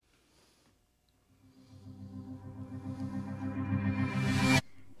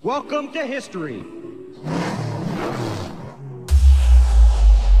Welcome to history.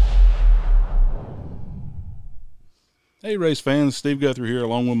 Hey, race fans, Steve Guthrie here,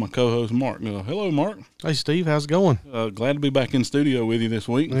 along with my co-host, Mark. Hello, Mark. Hey, Steve, how's it going? Glad to be back in studio with you this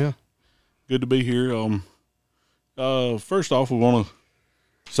week. Yeah. Good to be here. First off, we want to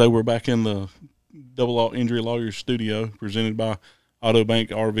say we're back in the Double Injury Lawyers studio, presented by Auto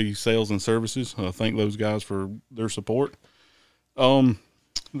Bank RV Sales and Services. Thank those guys for their support.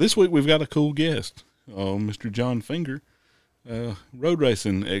 This week we've got a cool guest, Mr. John Finger, road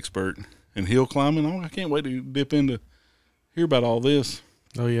racing expert and hill climbing. I can't wait to dip into hear about all this.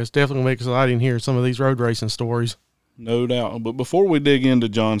 Oh, yeah, it's definitely going to make us exciting to hear some of these road racing stories. No doubt. But before we dig into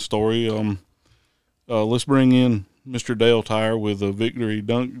John's story, let's bring in Mr. Dale Tyer with a Victory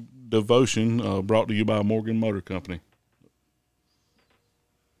Dunk Devotion brought to you by Morgan Motor Company.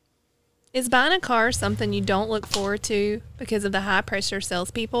 Is buying a car something you don't look forward to because of the high-pressure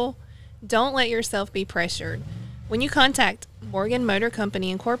salespeople? Don't let yourself be pressured. When you contact Morgan Motor Company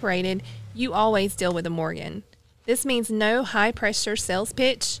Incorporated, you always deal with a Morgan. This means no high-pressure sales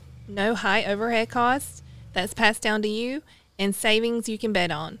pitch, no high overhead costs that's passed down to you, and savings you can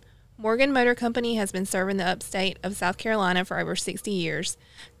bet on. Morgan Motor Company has been serving the upstate of South Carolina for over 60 years.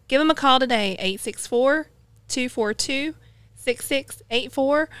 Give them a call today,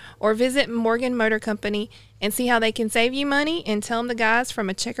 864-242-6684, or visit Morgan Motor Company and see how they can save you money, and tell them the guys from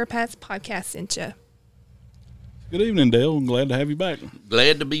a Checkered Past Podcast sent you. Good evening, Dale. I'm glad to have you back.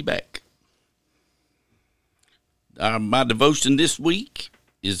 Glad to be back. My devotion this week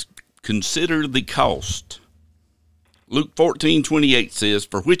is consider the cost. Luke 14:28 says,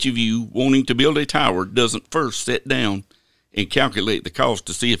 "For which of you, wanting to build a tower, doesn't first sit down and calculate the cost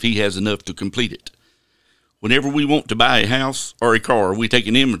to see if he has enough to complete it?" Whenever we want to buy a house or a car, we take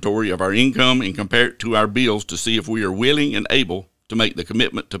an inventory of our income and compare it to our bills to see if we are willing and able to make the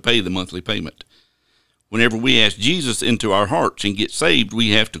commitment to pay the monthly payment. Whenever we ask Jesus into our hearts and get saved, we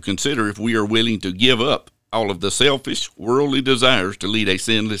have to consider if we are willing to give up all of the selfish, worldly desires to lead a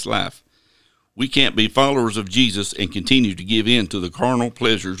sinless life. We can't be followers of Jesus and continue to give in to the carnal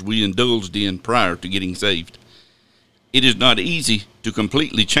pleasures we indulged in prior to getting saved. It is not easy to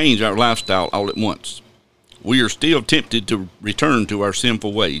completely change our lifestyle all at once. We are still tempted to return to our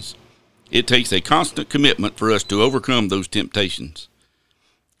sinful ways. It takes a constant commitment for us to overcome those temptations.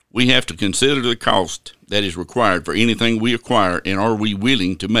 We have to consider the cost that is required for anything we acquire, and are we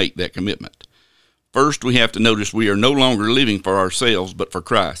willing to make that commitment? First, we have to notice we are no longer living for ourselves, but for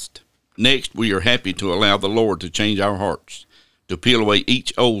Christ. Next, we are happy to allow the Lord to change our hearts, to peel away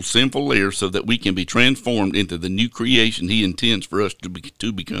each old sinful layer so that we can be transformed into the new creation He intends for us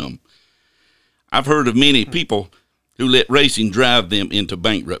to become. I've heard of many people who let racing drive them into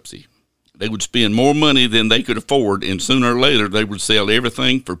bankruptcy. They would spend more money than they could afford, and sooner or later they would sell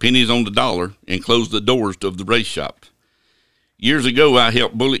everything for pennies on the dollar and close the doors of the race shop. Years ago, I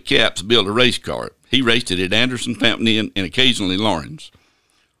helped Bullet Capps build a race car. He raced it at Anderson, Fountain Inn, and occasionally Lawrence.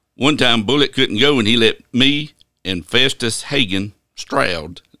 One time, Bullet couldn't go, and he let me and Festus Hagen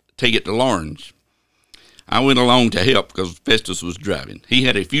Stroud take it to Lawrence. I went along to help because Festus was driving. He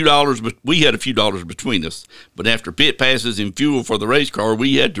had a few dollars, but we had a few dollars between us. But after pit passes and fuel for the race car,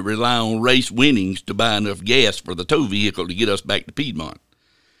 we had to rely on race winnings to buy enough gas for the tow vehicle to get us back to Piedmont.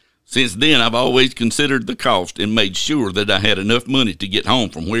 Since then, I've always considered the cost and made sure that I had enough money to get home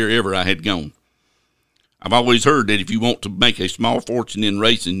from wherever I had gone. I've always heard that if you want to make a small fortune in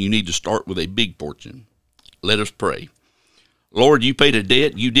racing, you need to start with a big fortune. Let us pray. Lord, you paid a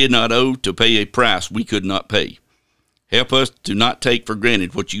debt you did not owe to pay a price we could not pay. Help us to not take for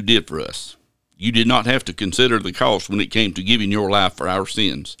granted what you did for us. You did not have to consider the cost when it came to giving your life for our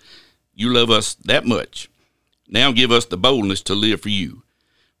sins. You love us that much. Now give us the boldness to live for you.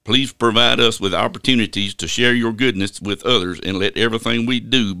 Please provide us with opportunities to share your goodness with others, and let everything we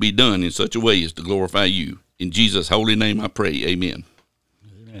do be done in such a way as to glorify you. In Jesus' holy name I pray, amen.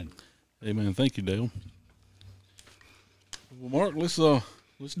 Amen. Amen. Thank you, Dale. Well, Mark, let's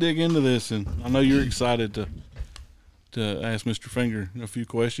dig into this, and I know you're excited to ask Mr. Finger a few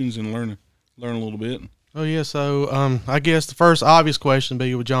questions and learn a little bit. Oh, yeah, so I guess the first obvious question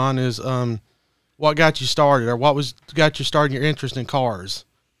be with John is what got you started, or got you started your interest in cars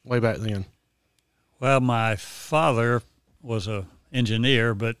way back then? Well, my father was an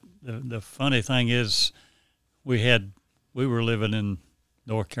engineer, but the funny thing is we were living in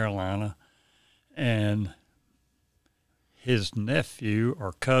North Carolina, and his nephew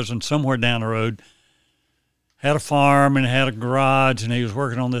or cousin somewhere down the road had a farm and had a garage, and he was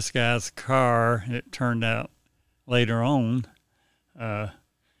working on this guy's car, and it turned out later on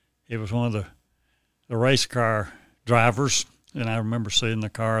it was one of the race car drivers, and I remember seeing the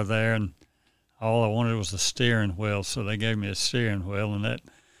car there, and all I wanted was the steering wheel, so they gave me a steering wheel, and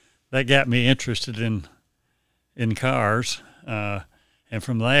that got me interested in cars. And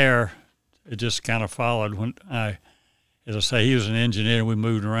from there, it just kind of followed. When as I say, he was an engineer, and we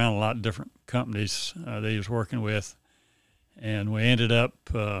moved around a lot of different companies that he was working with, and we ended up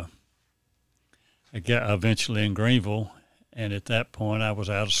eventually in Greenville. And at that point, I was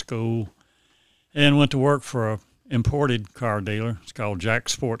out of school and went to work for a imported car dealer. It's called Jack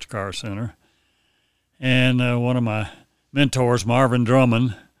Sports Car Center. And one of my mentors, Marvin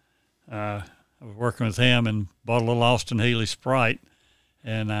Drummond, I was working with him and bought a little Austin Healey Sprite.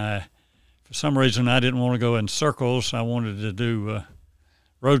 And for some reason, I didn't want to go in circles. I wanted to do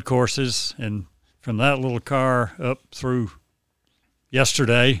road courses. And from that little car up through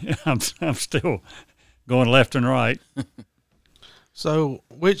yesterday, I'm still going left and right. So,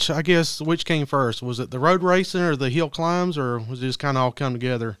 which came first? Was it the road racing or the hill climbs, or was it just kind of all come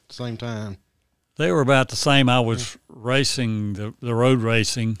together at the same time? They were about the same. I was racing the road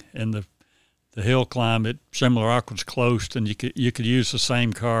racing, and the hill climb at Similar Rock was closed, and you could use the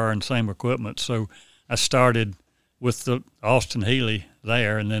same car and same equipment. So I started with the Austin Healey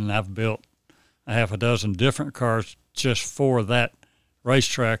there, and then I've built a half a dozen different cars just for that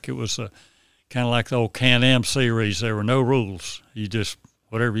racetrack. It was kind of like the old Can-Am series. There were no rules. You just,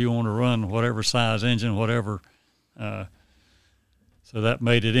 whatever you want to run, whatever size engine, whatever. So that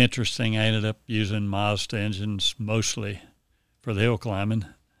made it interesting. I ended up using Mazda engines mostly for the hill climbing.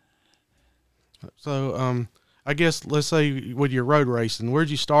 So, I guess, let's say with your road racing, where'd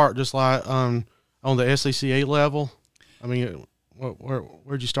you start, just like on the SCCA level? I mean,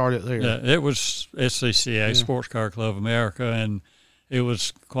 where'd you start it there? Yeah, it was SCCA, Sports Car Club of America, and it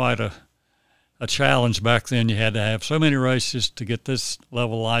was quite a challenge back then. You had to have so many races to get this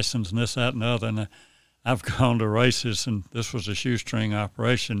level license and this, that, and the other. And I've gone to races, and this was a shoestring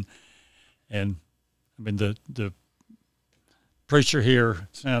operation. And, I mean, the preacher here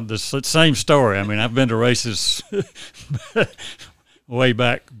sounded the same story. I mean, I've been to races way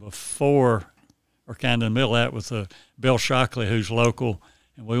back before, or kind of in the middle of that, with Bill Shockley, who's local.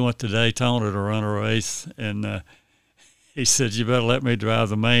 And we went to Daytona to run a race, and he said, "You better let me drive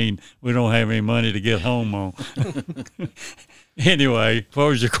the main. We don't have any money to get home on." Anyway, what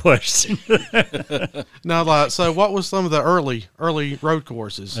was your question? Now, so what was some of the early road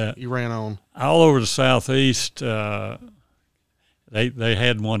courses you ran on? All over the Southeast. They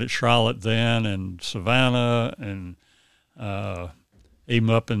had one at Charlotte then, and Savannah, and even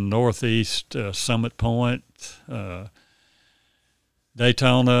up in the Northeast, Summit Point,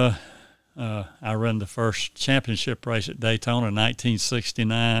 Daytona. I ran the first championship race at Daytona in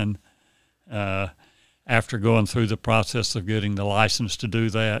 1969 after going through the process of getting the license to do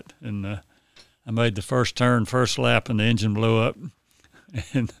that. And I made the first turn, first lap, and the engine blew up.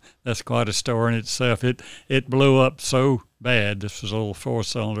 And that's quite a story in itself. It blew up so bad. This was a little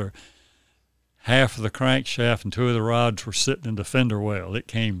four-cylinder. Half of the crankshaft and two of the rods were sitting in the fender well. It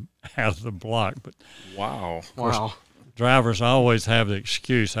came out of the block. But Wow. drivers always have the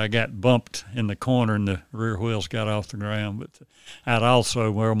excuse, I got bumped in the corner and the rear wheels got off the ground. But I'd also,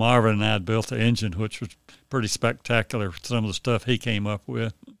 where Marvin and I had built the engine, which was pretty spectacular, some of the stuff he came up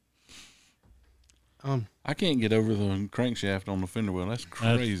with. I can't get over the crankshaft on the fender wheel. That's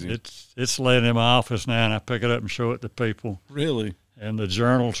crazy. It's laying in my office now, and I pick it up and show it to people. Really? And the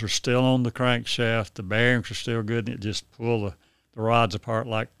journals are still on the crankshaft. The bearings are still good, and it just pulled the rods apart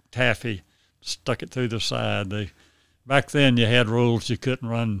like taffy, stuck it through the side. Back then, you had rules. You couldn't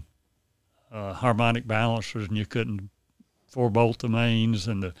run harmonic balancers, and you couldn't 4-bolt the mains,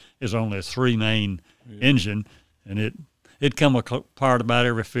 and it was only a 3-main engine, and it'd come apart about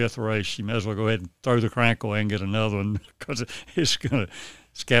every fifth race. You may as well go ahead and throw the crank away and get another one because it's going to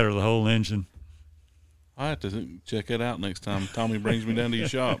scatter the whole engine. I have to check it out next time Tommy brings me down to your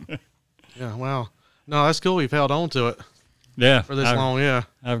shop. Yeah, wow. No, that's cool. You've held on to it. Yeah. For this long, yeah.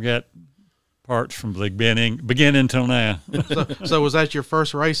 I've got parts from the beginning till now. So was that your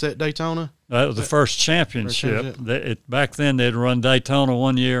first race at Daytona? That was the first championship. Back then, they'd run Daytona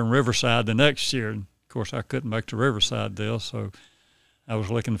one year and Riverside the next year. And of course, I couldn't make the Riverside deal, so I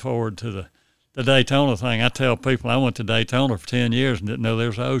was looking forward to the Daytona thing. I tell people I went to Daytona for 10 years and didn't know there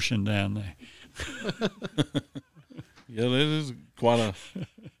was an ocean down there. Yeah, that is quite a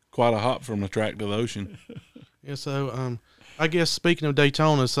hop from the track to the ocean. Yeah, so I guess speaking of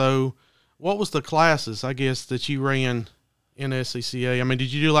Daytona, so what was the classes, I guess, that you ran in SCCA? I mean,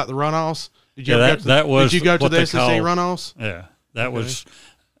 did you do like the runoffs? Did you go to the SCCA runoffs? Yeah, that was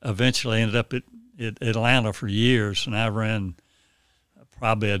eventually ended up at Atlanta for years, and I ran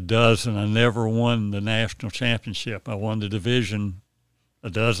probably a dozen. I never won the national championship. I won the division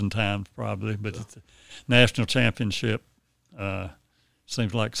a dozen times probably, but the national championship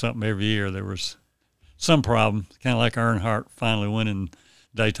seems like something every year. There was some problem, kind of like Earnhardt finally winning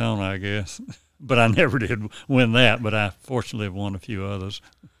Daytona, I guess. But I never did win that, but I fortunately have won a few others.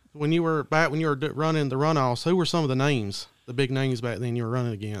 When you were running the runoffs, who were some of the names, the big names back then you were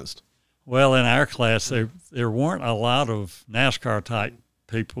running against? Well, in our class, there weren't a lot of NASCAR-type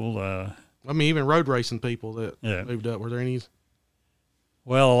people. I mean, even road racing people that moved up. Were there any?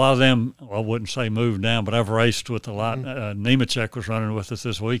 Well, a lot of them, I wouldn't say moved down, but I've raced with a lot. Nemechek was running with us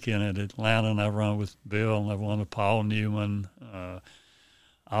this weekend at Atlanta, and I've run with Bill, and I've run with Paul Newman,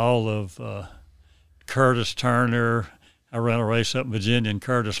 all of Curtis Turner. I ran a race up in Virginia, and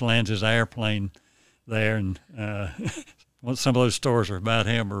Curtis lands his airplane there, and some of those stories are about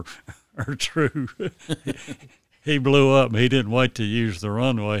him are true. He blew up, and he didn't wait to use the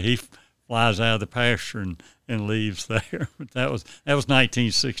runway. He flies out of the pasture and leaves there. But that was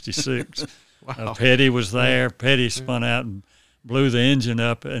 1966. Wow. Petty was there. Petty spun out and blew the engine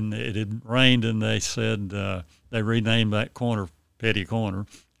up, and it had rained, and they said they renamed that corner Petty Corner.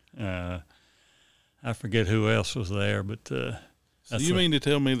 I forget who else was there, but so you mean to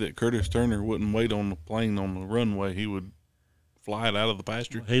tell me that Curtis Turner wouldn't wait on the plane on the runway? He would fly it out of the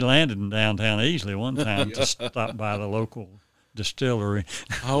pasture? He landed in downtown Easley one time to stop by the local distillery.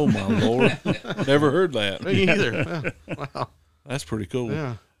 Oh, my Lord. Never heard that. Me either. Wow. That's pretty cool.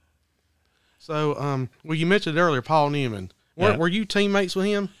 Yeah. So, well, you mentioned earlier Paul Newman. Were you teammates with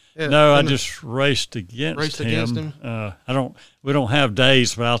him? No, I just raced against him. We don't have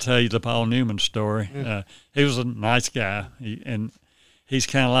days, but I'll tell you the Paul Newman story. Yeah. He was a nice guy, and he's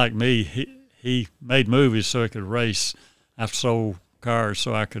kind of like me. He made movies so he could race. I sold cars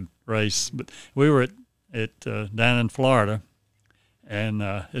so I could race. But we were at down in Florida, and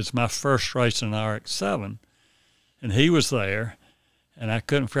it's my first race in RX-7, and he was there, and I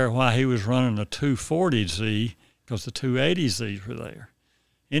couldn't figure out why he was running a 240Z because the 280Zs were there.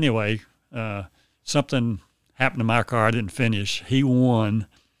 Anyway, something happened to my car. I didn't finish. He won,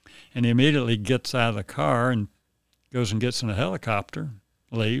 and he immediately gets out of the car and goes and gets in a helicopter,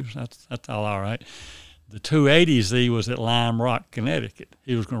 leaves. That's all right. The 280Z was at Lime Rock, Connecticut.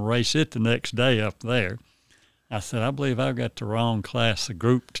 He was going to race it the next day up there. I said, I believe I've got the wrong class of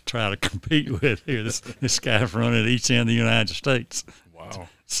group to try to compete with here. This guy's running at each end of the United States. Wow.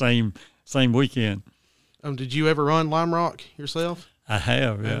 Same weekend. Did you ever run Lime Rock yourself? I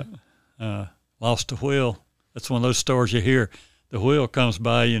have, yeah. Lost the wheel. That's one of those stories you hear. The wheel comes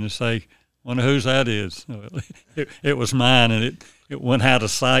by you and you say, wonder whose that is. It was mine, and it went out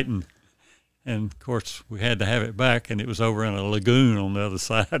of sight, and of course we had to have it back, and it was over in a lagoon on the other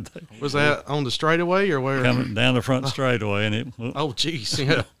side. Was that on the straightaway or where? Coming down the front straightaway, and it geez,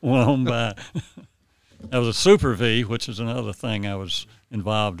 yeah. went on by. That was a Super V, which is another thing I was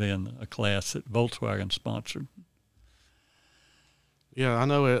involved in, a class that Volkswagen sponsored. Yeah, I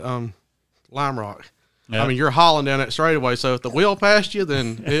know it. Lime Rock. Yep. I mean, you're hauling down that straightaway, so if the wheel passed you,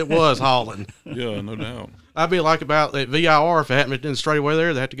 then it was hauling. Yeah, no doubt. I'd be like about that VIR if it hadn't been straightaway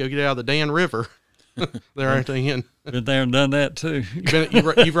there, they had to go get out of the Dan River. There at the end. Been there and done that too.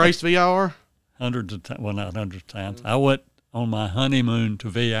 You've raced VIR? Hundreds of times. Well, not hundreds of times. I went on my honeymoon to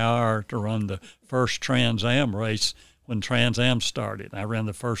VIR to run the first Trans Am race when Trans Am started. I ran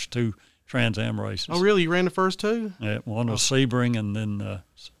the first two Trans Am races. Oh, really? You ran the first two? Yeah, one was Sebring, and then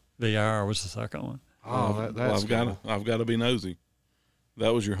VIR was the second one. Oh, that's well, I've got to be nosy.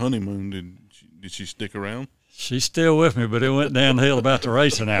 That was your honeymoon. Did she stick around? She's still with me, but it went downhill about the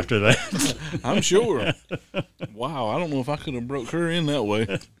racing after that. I'm sure. Wow, I don't know if I could have broke her in that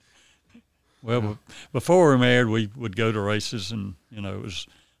way. Well, before we were married, we would go to races, and it was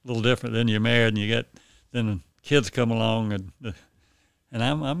a little different. Then you're married, and then the kids come along, and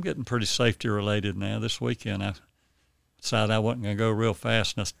I'm getting pretty safety related now. This weekend, I decided I wasn't going to go real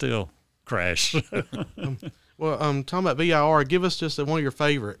fast, and I still crashed. Well, talking about VIR, give us just one of your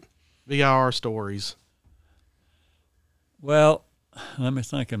favorite VIR stories. Well, let me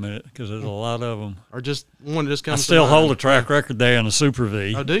think a minute, because there's a lot of them. Or just one that just comes I still to mind. hold a track record there in a Super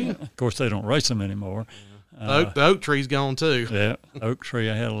V. Oh, do you? Of course, they don't race them anymore. The oak tree's gone too. Yeah, Oak Tree.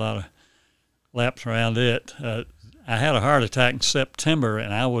 I had a lot of laps around it. I had a heart attack in September,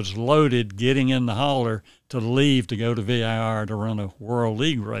 and I was loaded getting in the hauler to leave to go to VIR to run a World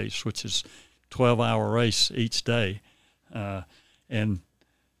League race, which is 12-hour race each day. And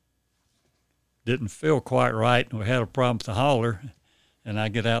didn't feel quite right, and we had a problem with the hauler, and I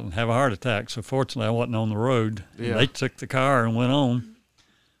get out and have a heart attack. So fortunately, I wasn't on the road. Yeah. They took the car and went on.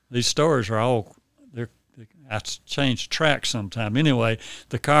 These stories are all, they're I changed track sometime. Anyway,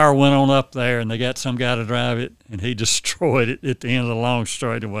 the car went on up there, and they got some guy to drive it, and he destroyed it at the end of the long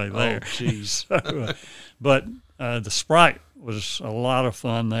straightaway there. Oh, jeez. But the Sprite was a lot of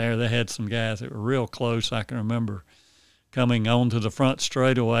fun there. They had some guys that were real close. I can remember coming onto the front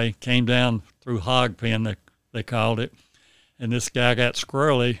straightaway, came down through hog pen, they called it, and this guy got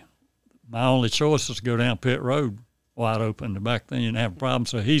squirrely. My only choice was to go down pit road wide open. Back then you didn't have a problem,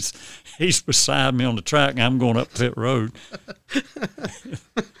 so he's beside me on the track, and I'm going up pit road.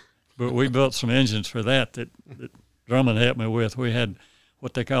 But we built some engines for that Drummond helped me with. We had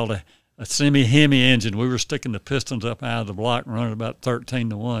what they called a semi-Hemi engine. We were sticking the pistons up out of the block and running about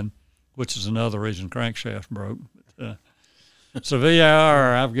 13-1, which is another reason crankshaft broke. So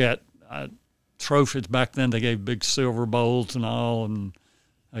VIR, I've got trophies. Back then they gave big silver bowls and all, and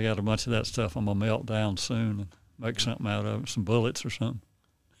I got a bunch of that stuff. I'm going to melt down soon and make something out of it, some bullets or something.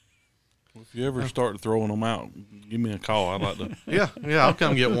 Well, if you ever start throwing them out, give me a call. I'd like to. Yeah, I'll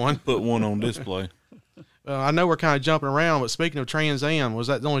come get one. Put one on display. I know we're kind of jumping around, but speaking of Trans Am, was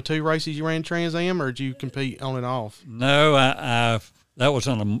that the only 2 races you ran Trans Am, or did you compete on and off? No, that was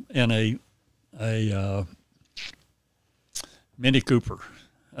in a Mini Cooper.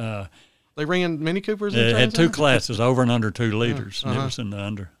 They ran Mini Coopers? It had 2 classes, over and under 2 liters, and it was in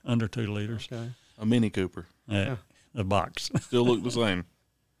the under 2 liters. Okay. A Mini Cooper. Yeah, the box. Still look the same.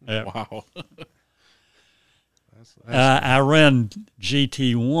 Yeah. Wow. I ran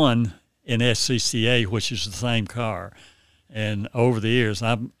GT1 in SCCA, which is the same car, and over the years,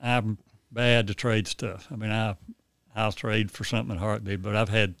 I'm bad to trade stuff. I mean, I'll trade for something in a heartbeat, but I've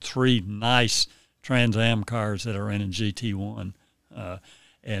had 3 nice Trans Am cars that I ran in GT1,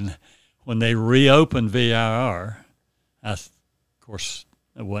 and when they reopened VIR, of course,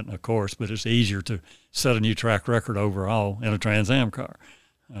 it wasn't a course, but it's easier to set a new track record overall in a Trans Am car.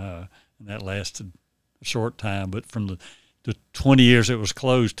 And that lasted a short time. But from the 20 years it was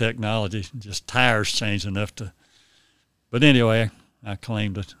closed, technology, just tires changed enough to. But anyway, I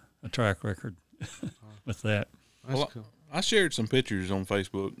claimed a track record with that. Well, cool. I shared some pictures on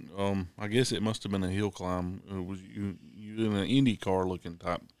Facebook. I guess it must have been a hill climb. Was you in an Indy car looking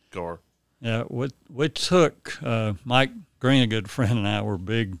type car? Yeah, we took Mike Green, a good friend, and I were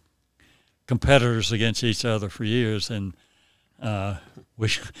big competitors against each other for years, and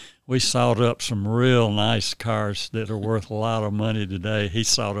we sawed up some real nice cars that are worth a lot of money today. He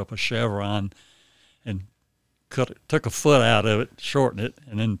sawed up a Chevron and took a foot out of it, shortened it,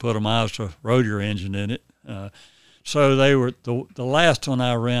 and then put a Mazda Roadier engine in it. So they were the last one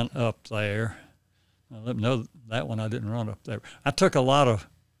I ran up there. Let me know that one I didn't run up there. I took a lot of,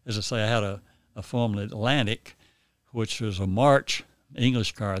 as I say, I had a Formula Atlantic, which was a March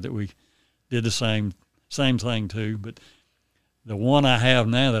English car that we did the same thing to. But the one I have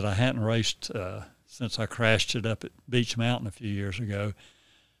now that I hadn't raced since I crashed it up at Beach Mountain a few years ago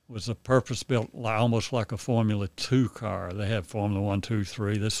was a purpose-built, almost like a Formula 2 car. They had Formula 1, 2,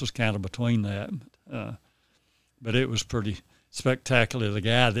 3. This was kind of between that. But it was pretty spectacular. The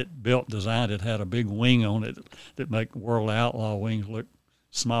guy that designed it had a big wing on it that make World Outlaw wings look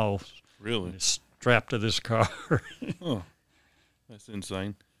small. Really? It's strapped to this car. Oh, that's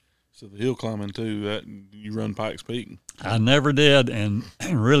insane. So the hill climbing too, that you run Pikes Peak? I never did, and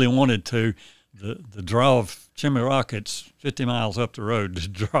really wanted to. The draw of Chimney Rock, it's 50 miles up the road. The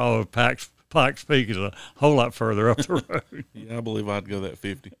draw of Pikes Peak is a whole lot further up the road. Yeah, I believe I'd go that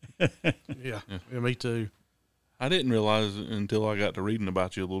 50. Yeah, me too. I didn't realize until I got to reading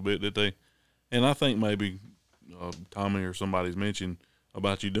about you a little bit that they, and I think maybe Tommy or somebody's mentioned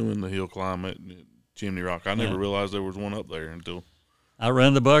about you doing the hill climb at Chimney Rock. I never realized there was one up there until. I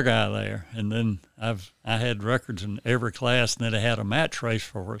ran the bug eye there, and then I had records in every class, and then I had a match race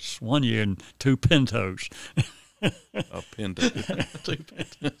for us one year in 2 Pintos. A Pinto. 2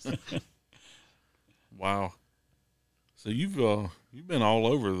 Pintos. Wow. So you've been all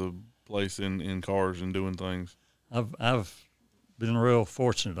over the place in cars and doing things. I've been real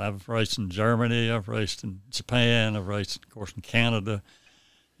fortunate. I've raced in Germany, I've raced in Japan, I've raced, of course, in Canada,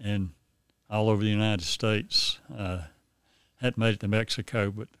 and all over the United States. Hadn't made it to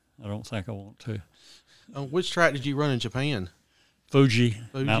Mexico, but I don't think I want to. Which track did you run in Japan? Fuji.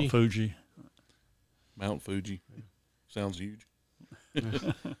 Mount Fuji. Mount Fuji. Sounds huge.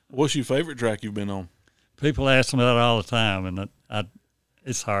 What's your favorite track you've been on? People ask me that all the time, and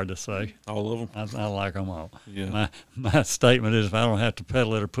it's hard to say. All of them? I like them all. Yeah. My statement is if I don't have to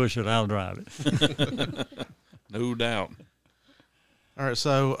pedal it or push it, I'll drive it. No doubt. All right,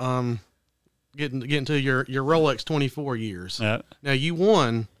 so getting to your Rolex 24 years. Yeah. Now you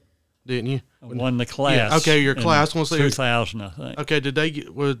won, didn't you? I won the class. Yeah, okay, your class. 2000, I think. Okay, did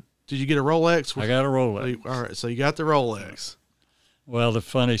Did you get a Rolex? I got a Rolex. All right, so you got the Rolex. Well, the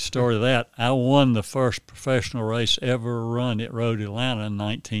funny story of that, I won the first professional race ever run at Road Atlanta in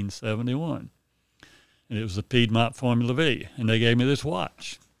 1971. And it was the Piedmont Formula V. And they gave me this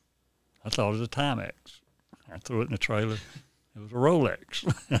watch. I thought it was a Timex. I threw it in the trailer. It was a Rolex.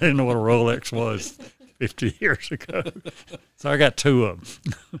 I didn't know what a Rolex was 50 years ago. So I got two of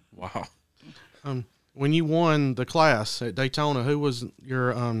them. Wow. When you won the class at Daytona, who was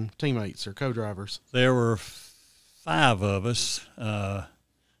your teammates or co-drivers? There were 5 of us, and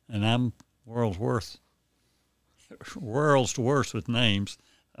I'm world's worst with names.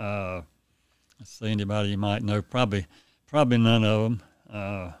 Let's see, anybody you might know. Probably none of them.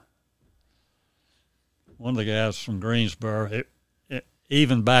 One of the guys from Greensboro,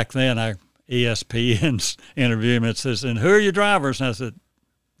 even back then, ESPN's interviewed me and says, "And who are your drivers?" And I said,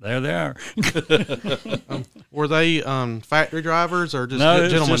 "There they are." Were they factory drivers or just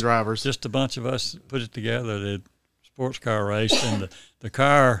gentleman drivers? Just a bunch of us put it together. The sports car race, and the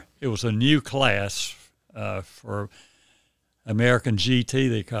car, it was a new class for American GT,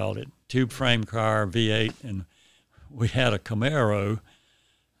 they called it, tube frame car, V8, and we had a Camaro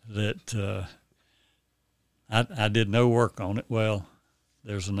that I did no work on it. Well,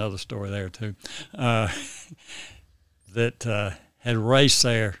 there's another story there too, that had raced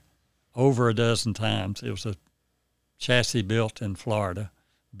there over a dozen times. It was a chassis built in Florida,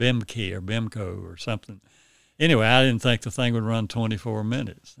 Bimco or something. Anyway, I didn't think the thing would run 24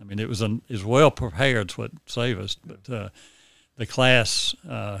 minutes. I mean, it was well prepared. It's what saved us. But the class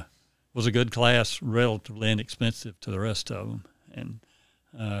was a good class, relatively inexpensive to the rest of them. And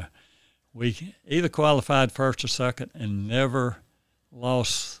we either qualified first or second and never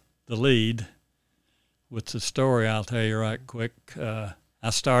lost the lead. With the story, I'll tell you right quick. I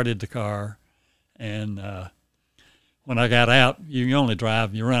started the car, and when I got out, you only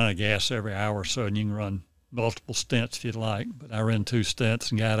drive, you run out of gas every hour or so, and you can run multiple stints if you'd like. But I ran 2 stints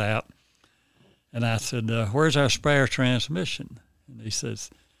and got out. And I said, "Where's our spare transmission?" And he says,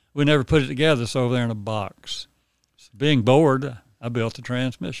 "We never put it together, it's over there in a box." So being bored, I built the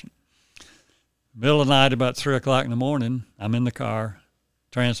transmission. Middle of the night, about 3 o'clock in the morning, I'm in the car.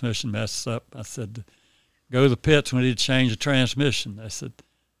 Transmission messes up. I said, "Go to the pits, we need to change the transmission." I said,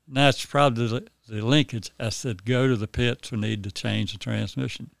 "That's probably the linkage." I said, "Go to the pits, we need to change the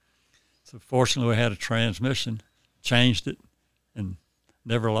transmission." So fortunately, we had a transmission, changed it, and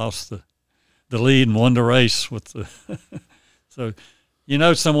never lost the lead and won the race with the. So,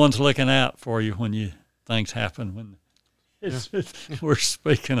 someone's looking out for you when things happen when we're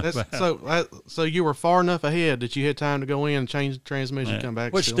speaking about. So you were far enough ahead that you had time to go in and change the transmission, come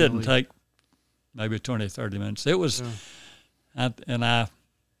back, which didn't take maybe 20, 30 minutes. It was, I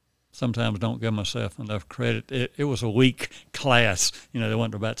sometimes don't give myself enough credit. It was a weak class. They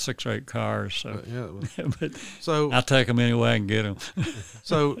went to about 6 or 8 cars. So, but I take them any way I can get them.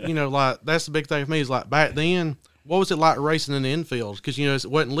 So, like that's the big thing for me is like back then, what was it like racing in the infield? Because, it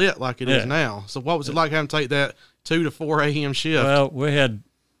wasn't lit like it is now. So what was it like having to take that 2 to 4 a.m. shift? Well, we had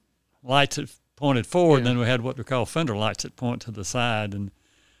lights that pointed forward, and then we had what we call fender lights that point to the side. And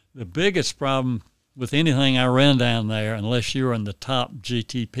the biggest problem with anything I ran down there, unless you were in the top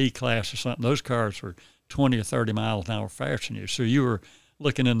GTP class or something, those cars were 20 or 30 miles an hour faster than you. So you were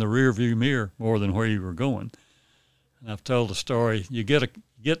looking in the rear view mirror more than where you were going. And I've told the story. You get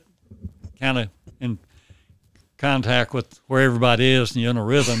kind of in contact with where everybody is, and you're in a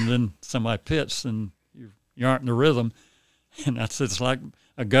rhythm, then somebody pits, and you aren't in the rhythm. And it's like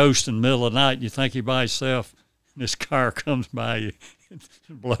a ghost in the middle of the night. You think you're by yourself, and this car comes by you. It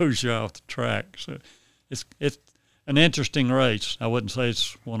blows you off the track. So it's an interesting race. I wouldn't say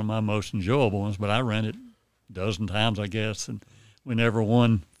it's one of my most enjoyable ones, but I ran it a dozen times, I guess, and we never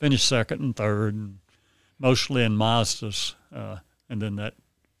won. Finished second and third, and mostly in Mazdas, and then that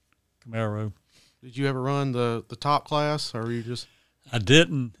Camaro. Did you ever run the top class, or were you just? I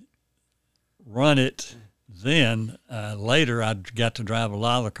didn't run it then. Later, I got to drive a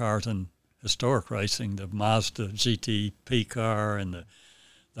lot of the cars in historic racing, the Mazda GTP car and the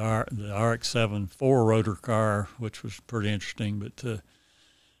RX-7 4-rotor car, which was pretty interesting, but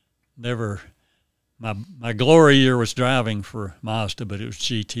never. My glory year was driving for Mazda, but it was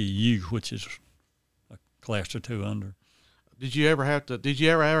GTU, which is a class or 2 under. Did you ever have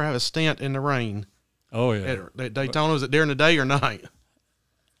a stint in the rain? Oh yeah. At Daytona, was it during the day or night?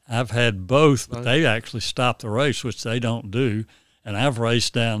 I've had both, but they actually stopped the race, which they don't do. And I've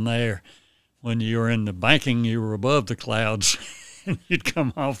raced down there. When you were in the banking, you were above the clouds, and you'd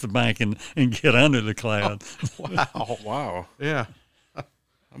come off the bank and get under the clouds. Oh, wow. Wow. Yeah. I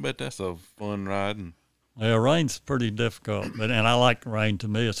bet that's a fun ride. Well, rain's pretty difficult, and I like rain. To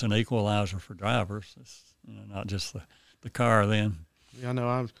me, it's an equalizer for drivers. It's not just the car then. Yeah, I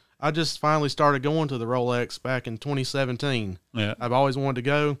know. I just finally started going to the Rolex back in 2017. Yeah. I've always wanted to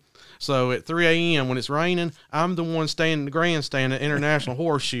go. So at 3 a.m. when it's raining, I'm the one standing in the grandstand at International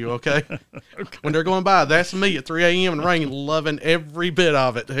Horseshoe, okay? When they're going by, that's me at 3 a.m. and rain, loving every bit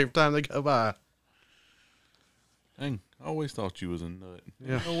of it every time they go by. Dang, I always thought you was a nut.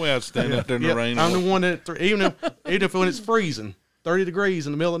 Yeah. No way I'd stand out there in the rain. I'm the one that, even if when it's freezing, 30 degrees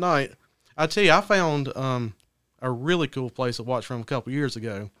in the middle of the night. I tell you, I found a really cool place to watch from a couple years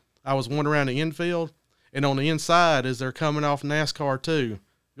ago. I was wandering around the infield, and on the inside, as they're coming off NASCAR 2,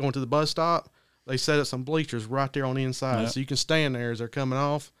 going to the bus stop, they set up some bleachers right there on the inside. Yep. So you can stand there as they're coming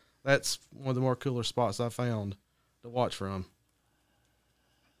off. That's one of the more cooler spots I found to watch from.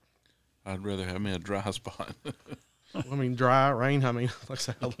 I'd rather have me a dry spot. I mean, dry, rain, I mean, like I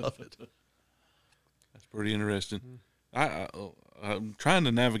said, I love it. That's pretty interesting. I'm trying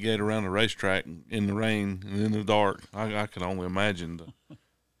to navigate around the racetrack in the rain and in the dark. I can only imagine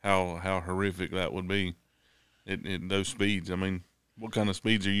how horrific that would be at those speeds. I mean, what kind of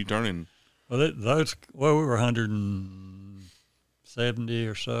speeds are you turning? Well, we were 170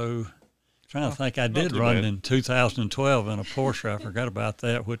 or so. Trying to think, I did run in 2012 in a Porsche. I forgot about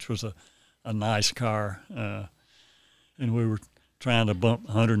that, which was a nice car. And we were trying to bump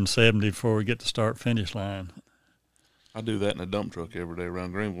 170 before we get to start-finish line. I do that in a dump truck every day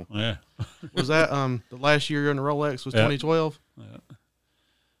around Greenville. Yeah. Was that the last year in the Rolex was 2012? Yeah.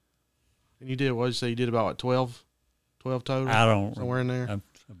 And you did, what did you say, you did about what, 12 total? I don't somewhere in there?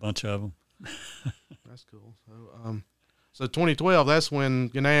 A bunch of them. That's cool. So 2012, that's when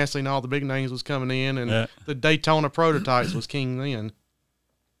Ganassi and all the big names was coming in, and the Daytona prototypes was king then.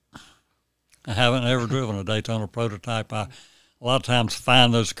 I haven't ever driven a Daytona prototype. I a lot of times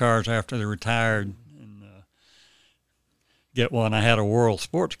find those cars after they're retired and get one. I had a World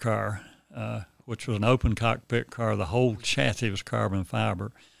Sports car, which was an open cockpit car. The whole chassis was carbon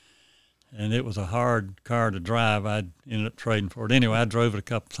fiber, and it was a hard car to drive. I ended up trading for it. Anyway, I drove it a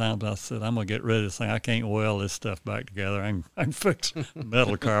couple times. I said, I'm going to get rid of this thing. I can't weld this stuff back together. I can fix a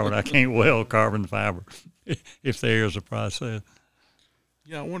metal car, but I can't weld carbon fiber if there is a process.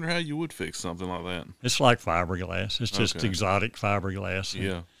 Yeah, I wonder how you would fix something like that. It's like fiberglass. It's just exotic fiberglass.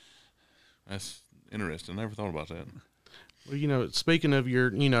 Yeah. That's interesting. Never thought about that. Well, speaking of your,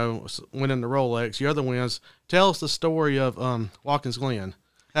 winning the Rolex, your other wins, tell us the story of Watkins Glen.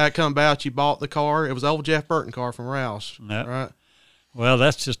 How it come about, you bought the car. It was the old Jeff Burton car from Roush, right? Well,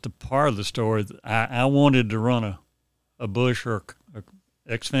 that's just a part of the story. I wanted to run a Busch or a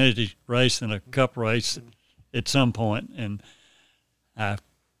Xfinity race and a Cup race at some point, and I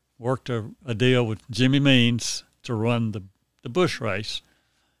worked a deal with Jimmy Means to run the Busch race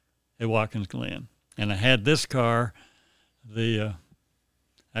at Watkins Glen. And I had this car,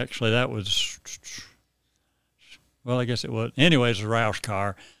 actually that was, well, I guess it was, anyways, a Roush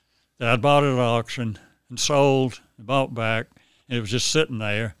car that I'd bought at an auction and sold and bought back, and it was just sitting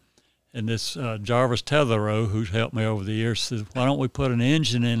there. And this Jarvis Tetherow, who's helped me over the years, said, why don't we put an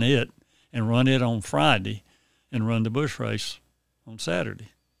engine in it and run it on Friday and run the Busch race on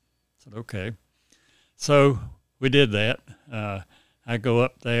Saturday? I said, okay. So we did that. I go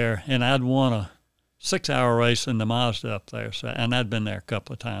up there, and I'd won a 6-hour race in the Mazda up there, and I'd been there a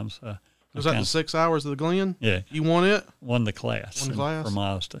couple of times. Was that the 6 hours of the Glen? Yeah. You won it? Won the class. Won the class? For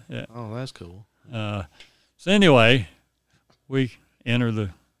Mazda, yeah. Oh, that's cool. So anyway, we enter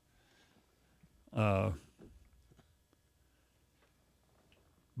the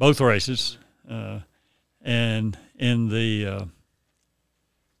both races, and in the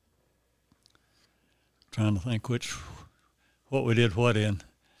trying to think what we did what in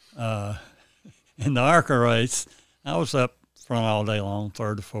the ARCA race, I was up front all day long,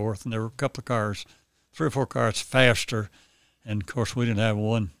 third to fourth, and there were a couple of cars, 3 or 4 cars faster, and of course we didn't have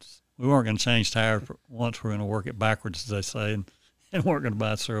one. We weren't going to change tires once. We were going to work it backwards, as they say, and weren't going to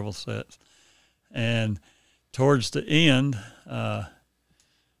buy several sets. And towards the end,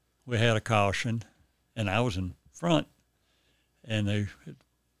 we had a caution, and I was in front, and they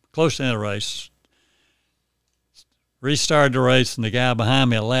close to the end of the race, restarted the race, and the guy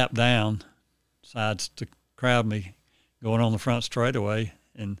behind me, a lap down, decides to crowd me going on the front straightaway,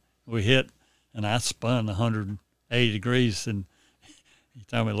 and we hit, and I spun 180 degrees, and he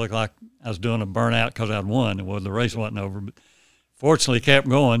told me it looked like I was doing a burnout because I'd won. Well, the race wasn't over, but fortunately kept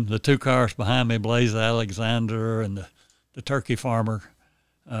going. The 2 cars behind me, Blaze Alexander and the turkey farmer,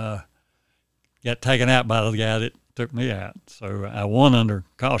 got taken out by the guy that took me out. So I won under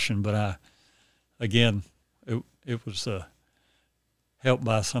caution, but it was helped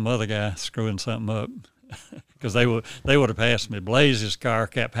by some other guy screwing something up. because they would have passed me. Blaze's car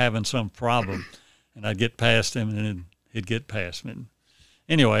kept having some problem, and I'd get past him, and then he'd get past me.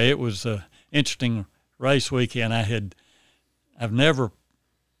 Anyway, it was an interesting race weekend. I've never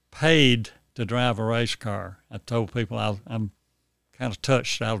paid to drive a race car. I told people I'm kind of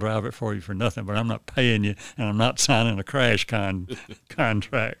touched. I'll drive it for you for nothing, but I'm not paying you, and I'm not signing a crash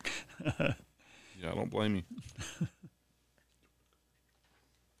contract. Yeah, I don't blame you.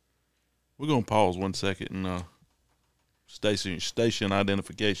 We're going to pause 1 second and station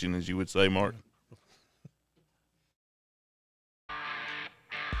identification, as you would say, Mark.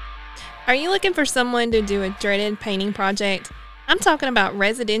 Are you looking for someone to do a dreaded painting project? I'm talking about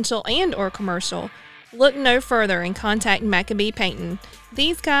residential and or commercial. Look no further and contact Maccabee Painting.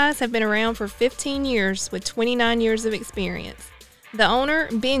 These guys have been around for 15 years with 29 years of experience. The owner,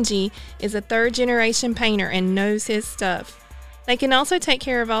 Benji, is a third-generation painter and knows his stuff. They can also take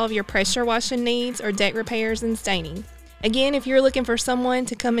care of all of your pressure washing needs or deck repairs and staining. Again, if you're looking for someone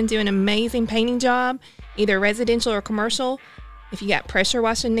to come and do an amazing painting job, either residential or commercial, if you got pressure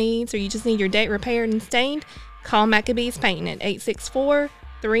washing needs or you just need your deck repaired and stained, call Maccabee's Painting at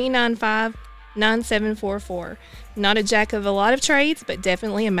 864-395-9744. Not a jack of a lot of trades, but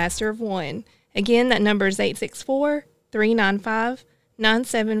definitely a master of one. Again, that number is 864-395-9744.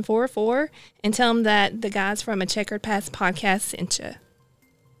 9744 and tell them that the guys from a Checkered Past Podcast sent you.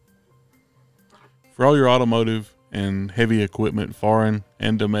 For all your automotive and heavy equipment, foreign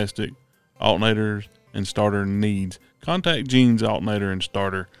and domestic, alternators and starter needs, contact Gene's Alternator and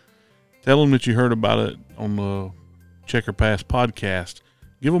Starter. Tell them that you heard about it on the Checkered Past Podcast.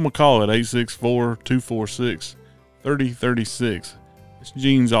 Give them a call at 864-246-3036. It's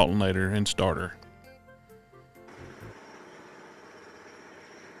Gene's Alternator and Starter.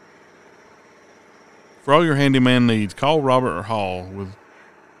 For all your handyman needs, call Robert or Hall with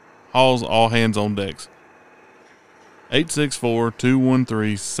Hall's All Hands on Decks.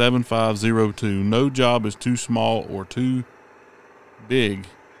 864-213-7502. No job is too small or too big.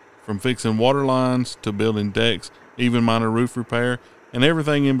 From fixing water lines to building decks, even minor roof repair, and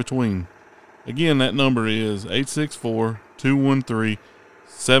everything in between. Again, that number is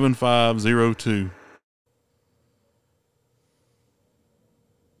 864-213-7502.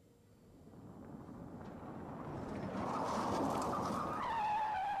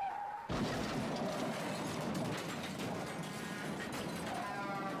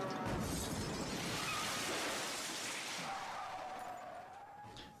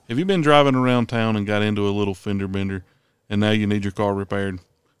 Have you been driving around town and got into a little fender bender and now you need your car repaired?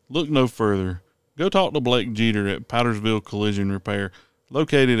 Look no further. Go talk to Blake Jeter at Powdersville Collision Repair,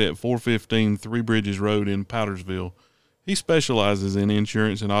 located at 415 Three Bridges Road in Powdersville. He specializes in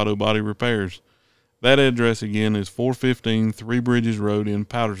insurance and auto body repairs. That address again is 415 Three Bridges Road in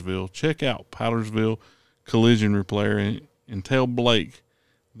Powdersville. Check out Powdersville Collision Repair and tell Blake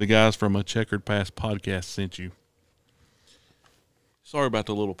the guys from a Checkered Past Podcast sent you. Sorry about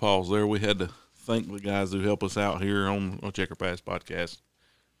the little pause there. We had to thank the guys who help us out here on Checkered Past Podcast.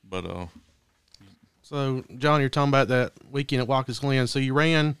 But so, John, you're talking about that weekend at Watkins Glen. So you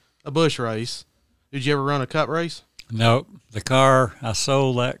ran a bush race. Did you ever run a cup race? No. I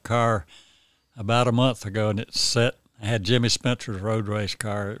sold that car about a month ago, and it's set. I had Jimmy Spencer's road race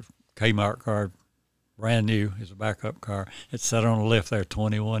car, Kmart car, brand new. It's a backup car. It's sat on the lift there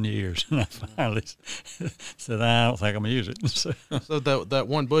 21 years, and I finally said, I don't think I'm going to use it. So that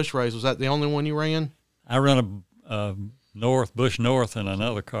one bush race, was that the only one you ran? I ran a Bush North in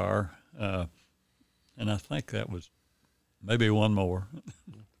another car, and I think that was maybe one more.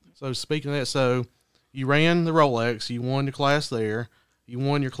 So speaking of that, so you ran the Rolex, you won your class there, you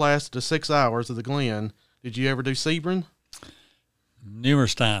won your class to 6 hours of the Glen. Did you ever do Sebring?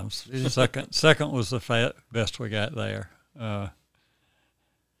 Numerous times. Second was the best we got there. But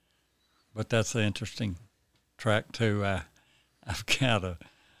that's an interesting track too. I've got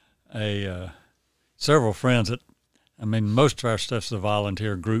several friends that, most of our stuff's a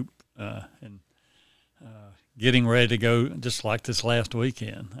volunteer group, and getting ready to go just like this last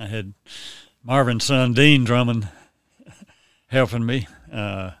weekend. I had Marvin's son Dean Drummond helping me.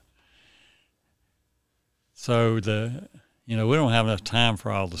 We don't have enough time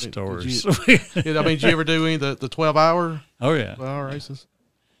for all the stories. Did you ever do any of the 12-hour? Oh, yeah. 12-hour races?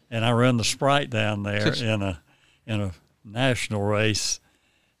 And I run the Sprite down there in a national race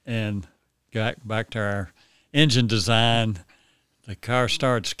and got back to our engine design. The car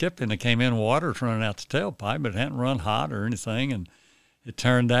started skipping. It came in, water's running out the tailpipe, but it hadn't run hot or anything. And it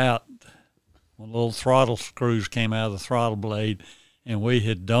turned out one little throttle screws came out of the throttle blade, and we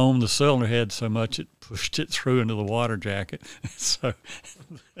had domed the cylinder head so much it pushed it through into the water jacket. So,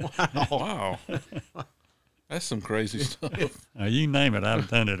 wow. That's some crazy stuff. You name it, I've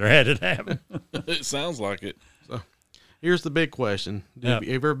done it or had it happen. It sounds like it. So, here's the big question: Have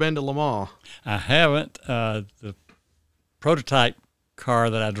you ever been to Le Mans? I haven't. The prototype car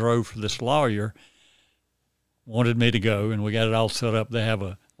that I drove for this lawyer wanted me to go, and we got it all set up. They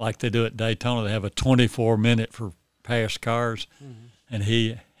have like they do at Daytona, they have a 24-minute for past cars, and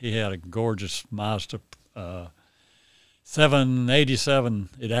he had a gorgeous Mazda 787.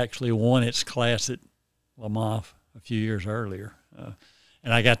 It actually won its class at Le Mans a few years earlier,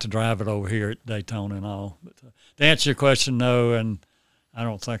 and I got to drive it over here at Daytona and all. But to answer your question, no, and I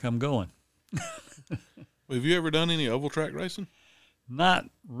don't think I'm going. Have you ever done any oval track racing? Not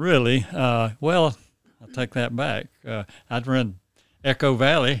really. Well, I'll take that back. I'd run Echo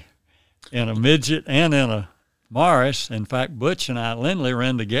Valley in a midget and in a Morris. In fact, Butch and I, Lindley,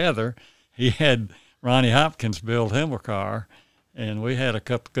 ran together. He had Ronnie Hopkins build him a car, and we had a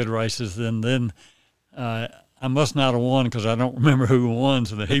couple good races. And then I must not have won because I don't remember who won,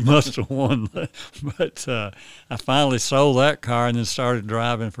 so that he must have won. But I finally sold that car and then started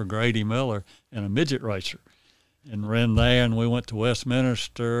driving for Grady Miller in a midget racer and ran there, and we went to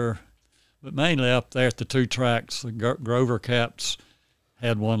Westminster, but mainly up there at the two tracks. The Grover Caps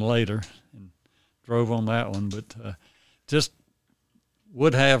had one later and drove on that one, but just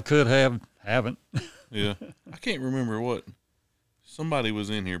would have, could have, haven't. Yeah. I can't remember what. Somebody was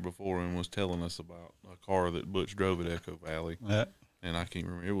in here before and was telling us about a car that Butch drove at Echo Valley. Yeah. And I can't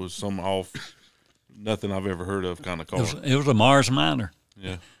remember. It was some nothing I've ever heard of kind of car. It was a Mars Minor.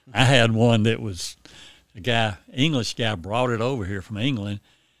 Yeah. I had one that was English guy brought it over here from England,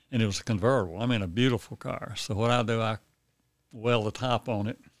 and it was a convertible. I mean, a beautiful car. So what I do, I weld the top on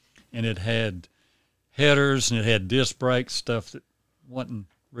it, and it had headers and it had disc brakes, stuff that wasn't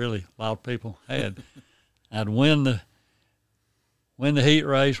really a lot of people had. I'd win the heat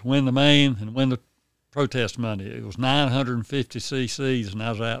race, win the main, and win the protest Monday. It was 950 cc's, and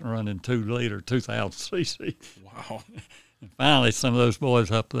I was out and running 2-liter, 2,000 cc. Wow. And finally, some of those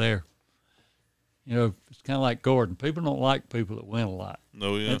boys up there, it's kind of like Gordon. People don't like people that win a lot.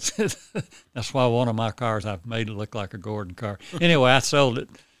 Oh, yeah. That's why one of my cars, I've made it look like a Gordon car. Anyway, I sold it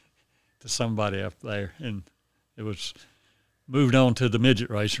to somebody up there, and it was moved on to the midget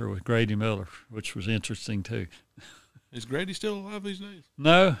racer with Grady Miller, which was interesting, too. Is Grady still alive these days?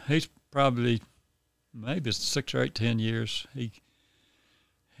 No, he's probably maybe 6 or 8, 10 years.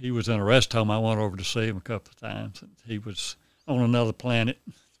 He was in a rest home. I went over to see him a couple of times. He was on another planet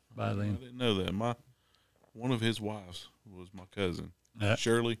by then. I didn't know that. One of his wives was my cousin, Yeah.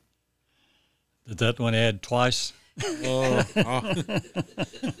 Shirley. Did that one add twice?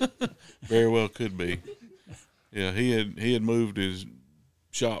 Very well could be. Yeah, he had moved his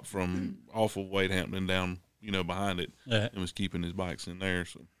shop from off of Wade Hampton down, behind it, and was keeping his bikes in there.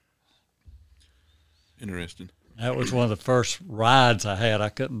 So interesting. That was one of the first rides I had. I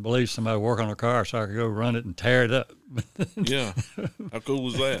couldn't believe somebody work on a car so I could go run it and tear it up. Yeah, how cool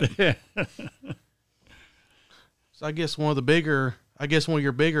was that? Yeah. So I guess one of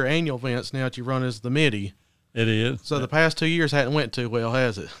your bigger annual events now that you run is the Midi. It is. So the past 2 years hadn't went too well,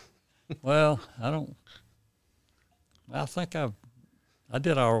 has it? Well, I think I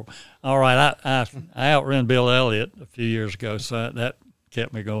did all right. I outran Bill Elliott a few years ago, so that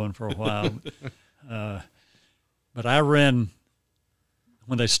kept me going for a while. But I ran,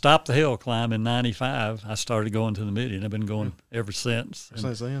 when they stopped the hill climb in 95, I started going to the Midi, and I've been going ever since.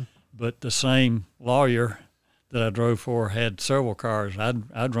 Since then. But the same lawyer that I drove for had several cars.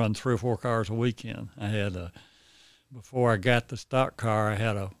 I'd run 3 or 4 cars a weekend. I had before I got the stock car, I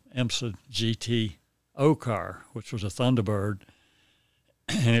had a IMSA GTO car, which was a Thunderbird,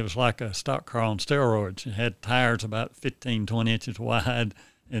 and it was like a stock car on steroids. It had tires about 15, 20 inches wide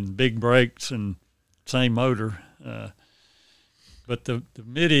and big brakes and same motor. But the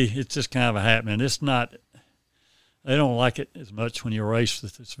Midi, it's just kind of a happening. It's not, they don't like it as much when you race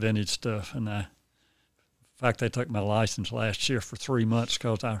with this vintage stuff. And in fact, they took my license last year for 3 months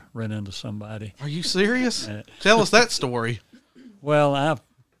because I ran into somebody. Are you serious? Tell us that story. Well,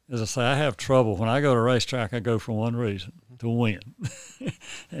 as I say, I have trouble. When I go to a racetrack, I go for one reason, to win.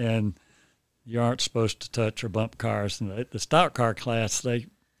 And you aren't supposed to touch or bump cars. And the stock car class, they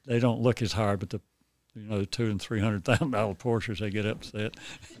don't look as hard, but the $200,000 and $300,000 Porsches, they get upset.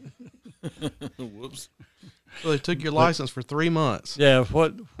 Whoops. So they took your license for 3 months. Yeah,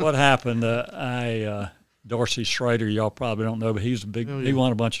 what happened? Dorsey Schrader, y'all probably don't know, but he's he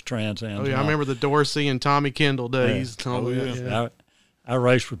won a bunch of Trans Ams. Oh yeah, I remember the Dorsey and Tommy Kendall days. Yeah. Yeah. I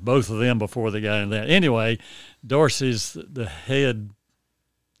raced with both of them before they got in that. Anyway, Dorsey's the head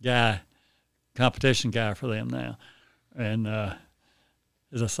guy, competition guy for them now, and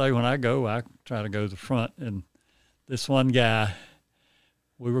as I say, when I go, I try to go to the front. And this one guy,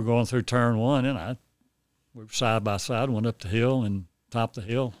 we were going through turn one, and we were side by side, went up the hill and topped the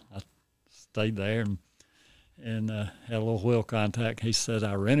hill. I stayed there and had a little wheel contact. He said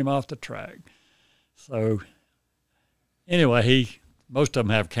I ran him off the track. So anyway, most of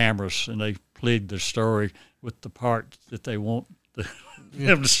them have cameras, and they plead their story with the parts that they want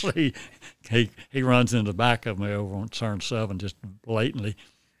them to see. He runs in the back of me over on turn 7 just blatantly,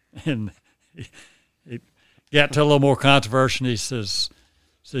 and he got to a little more controversy. He says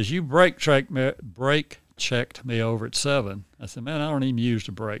you brake checked me over at 7. I said, man, I don't even use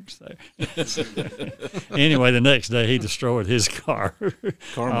the brakes there. Anyway, the next day he destroyed his car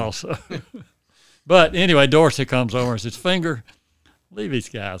also. But anyway, Dorothy comes over and says, Finger, leave these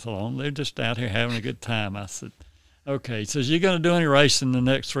guys alone. They're just out here having a good time. I said, okay. He says, you going to do any racing in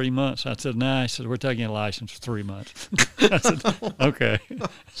the next 3 months? I said, nah. He said, we're taking a license for 3 months. I said, okay.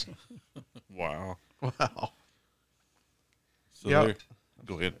 Wow. So yep.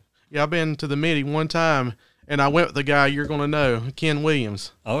 Go ahead. Yeah, I've been to the meeting one time, and I went with the guy you're going to know, Ken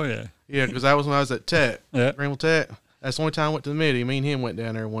Williams. Oh, yeah. Yeah, because that was when I was at Tech, yeah. Greenville Tech. That's the only time I went to the meeting. Me and him went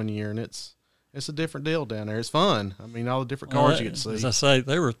down there one year, and it's a different deal down there. It's fun. I mean, all the different cars you get to see. As I say,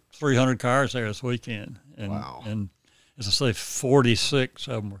 there were 300 cars there this weekend. And, wow. And as I say, 46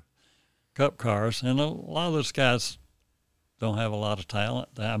 of them were Cup cars, and a lot of those guys don't have a lot of talent.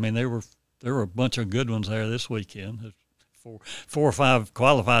 I mean, there were a bunch of good ones there this weekend. Four or five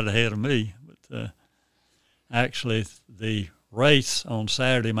qualified ahead of me, but actually the race on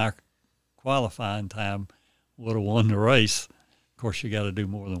Saturday, my qualifying time would have won the race. Of course, you got to do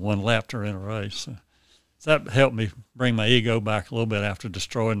more than one lap to win a race. So that helped me bring my ego back a little bit after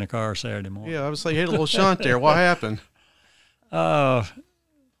destroying the car Saturday morning. Yeah, I was saying you had a little shunt there. What happened? Well,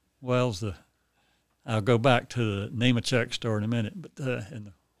 I'll go back to the Nemechek story in a minute, but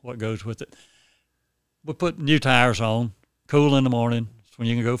and what goes with it. We put new tires on. Cool in the morning. That's when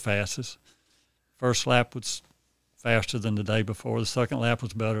you can go fastest. First lap was faster than the day before. The second lap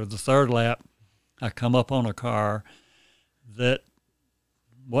was better. The third lap, I come up on a car that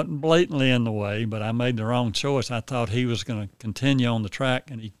wasn't blatantly in the way, but I made the wrong choice. I thought he was going to continue on the track,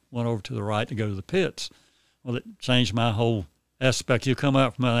 and he went over to the right to go to the pits. Well, it changed my whole aspect. You come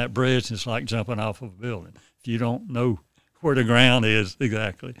out from that bridge, and it's like jumping off of a building. If you don't know where the ground is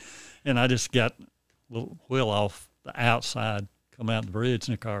exactly. And I just got a little wheel off the outside, come out the bridge,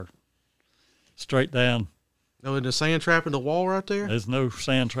 and the car straight down. Oh, in the sand trap in the wall right there? There's no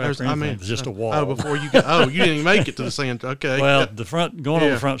sand trap or anything. It's just a wall. Oh, before you got, you didn't even make it to the sand. Okay. Well, the front, going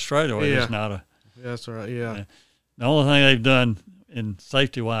on the front straightaway is not a. That's right, yeah. The only thing they've done in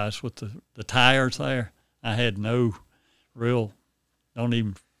safety-wise with the tires there, I had no real, don't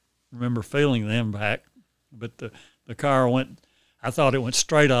even remember feeling them back. But the car went, I thought it went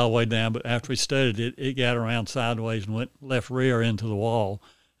straight all the way down, but after we studied it, it got around sideways and went left rear into the wall,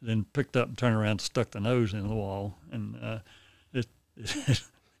 then picked up and turned around and stuck the nose in the wall. And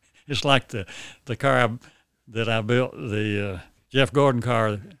it's like the car that I built, the Jeff Gordon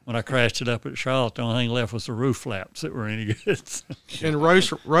car, when I crashed it up at Charlotte, the only thing left was the roof flaps that were any good. In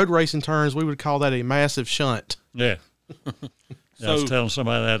road racing terms, we would call that a massive shunt. Yeah. I was telling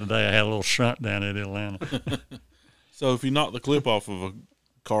somebody that today. I had a little shunt down at Atlanta. So if you knock the clip off of a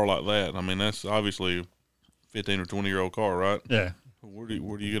car like that, I mean, that's obviously a 15 or 20-year-old car, right? Yeah. Where do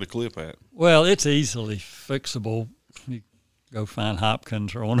you get a clip at? Well, it's easily fixable. You go find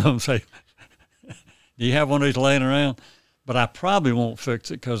Hopkins or one of them and say, do you have one of these laying around? But I probably won't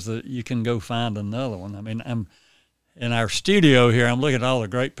fix it because you can go find another one. I mean, I'm in our studio here. I'm looking at all the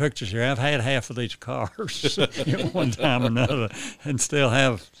great pictures here. I've had half of these cars at one time or another and still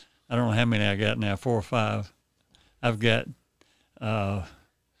have, I don't know how many I got now, 4 or 5. I've got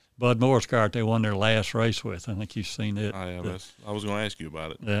Bud Moore's car that they won their last race with. I think you've seen it. I have. I was going to ask you about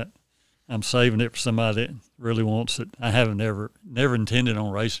it. Yeah. I'm saving it for somebody that really wants it. I haven't never intended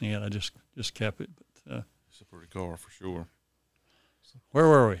on racing it. I just kept it. But, it's a pretty car for sure. Where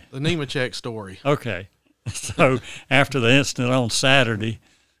were we? The Nemechek story. Okay. So after the incident on Saturday,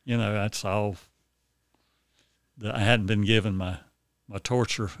 that's all. I hadn't been given my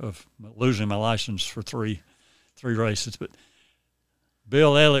torture of losing my license for three races, but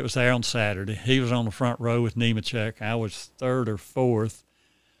Bill Elliott was there on Saturday. He was on the front row with Nemechek. I was third or fourth.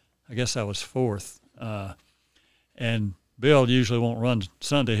 I guess I was fourth. And Bill usually won't run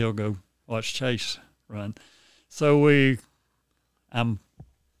Sunday. He'll go watch Chase run. So I'm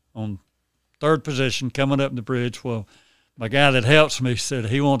on third position coming up the bridge. Well, my guy that helps me said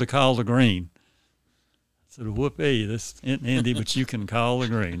he wanted to call the green. I said, whoopee, this isn't Indy, but you can call the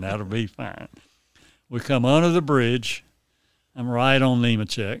green. That'll be fine. We come under the bridge. I'm right on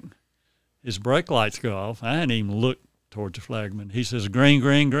Nemechek. His brake lights go off. I hadn't even looked towards the flagman. He says, green,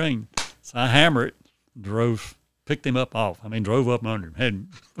 green, green. So I hammer it, picked him up off. Drove up under him.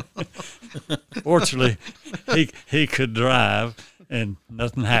 Fortunately, he could drive, and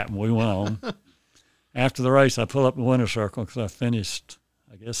nothing happened. We went on. After the race, I pull up the winner's circle because I finished,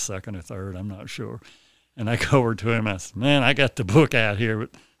 I guess, second or third. I'm not sure. And I go over to him. I said, man, I got the book out here, but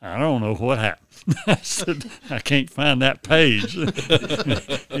I don't know what happened. I said, I can't find that page.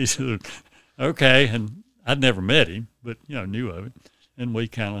 He said, okay. And I'd never met him, but, knew of it. And we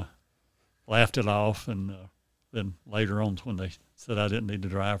kind of laughed it off. And then later on when they said I didn't need to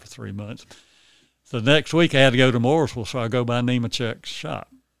drive for 3 months. So the next week I had to go to Mooresville, so I go by Nemechek's shop.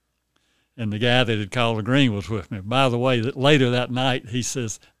 And the guy that had called the green was with me. By the way, later that night he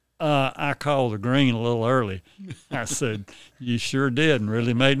says, I called the green a little early. I said, you sure did, and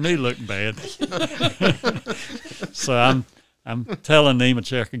really made me look bad. So I'm telling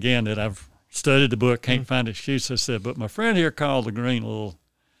Nemechek again that I've studied the book, can't find an excuse. I said, but my friend here called the green a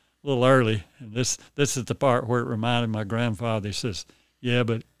little early, and this is the part where it reminded my grandfather. He says, yeah,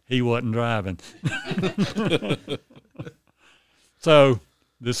 but he wasn't driving. So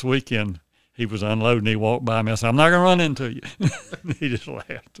this weekend, he was unloading. He walked by me. I said, I'm not going to run into you. He just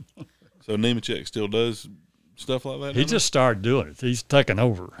laughed. So Nemechek still does stuff like that? He just started doing it. He's taken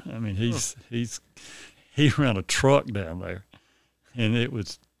over. He ran a truck down there, and it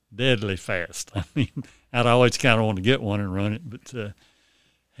was deadly fast. I'd always kind of want to get one and run it, but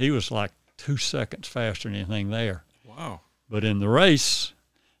he was like 2 seconds faster than anything there. Wow. But in the race,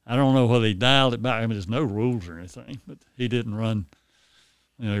 I don't know whether he dialed it back. There's no rules or anything, but he didn't run.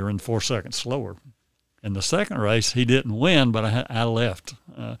 He ran 4 seconds slower. In the second race, he didn't win, but I left.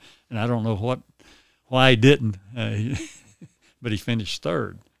 And I don't know why he didn't, but he finished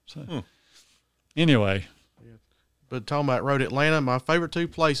third. So anyway. But talking about Road Atlanta, my favorite two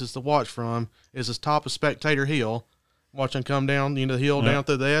places to watch from is the top of Spectator Hill, watching them come down, the hill down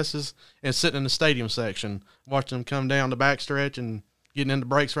through the S's, and sitting in the stadium section, watching them come down the backstretch and getting into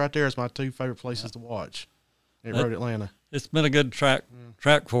breaks right there is my two favorite places to watch at Road Atlanta. It's been a good track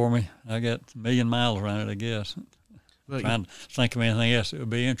for me. I got a million miles around it, I guess. Trying to think of anything else that would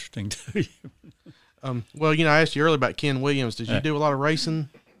be interesting to you. Well, I asked you earlier about Ken Williams. Did you do a lot of racing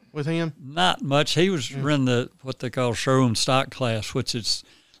with him? Not much. He was running what they call showroom stock class, which is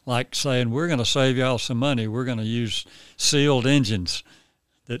like saying, we're going to save y'all some money. We're going to use sealed engines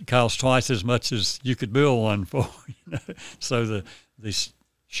that cost twice as much as you could build one for. So these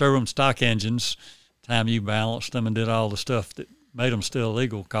showroom stock engines, time you balanced them and did all the stuff that made them still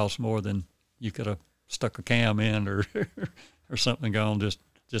legal, cost more than you could have stuck a cam in or something going just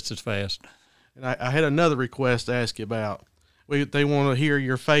as fast. And I had another request to ask you about. They want to hear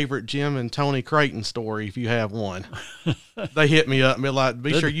your favorite Jim and Tony Creighton story if you have one. They hit me up and be like,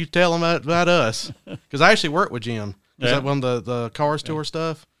 be sure you tell them about us. Because I actually worked with Jim. Is that one of the Cars Tour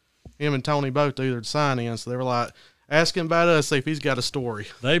stuff? Him and Tony both do their sign-in. So they were like, ask him about us, see if he's got a story.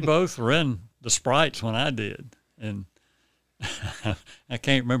 They both ran the Sprites when I did. And I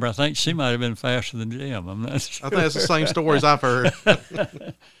can't remember. I think she might have been faster than Jim. I'm not sure. I think it's the same stories I've heard.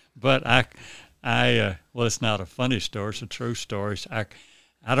 But well, it's not a funny story. It's a true story.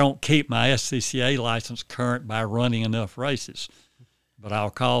 I don't keep my SCCA license current by running enough races. But I'll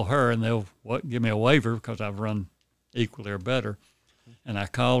call her, and they'll give me a waiver because I've run equally or better. And I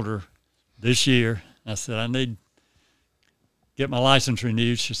called her this year. I said, I need to get my license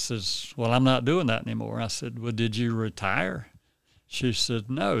renewed. She says, well, I'm not doing that anymore. I said, well, did you retire? She said,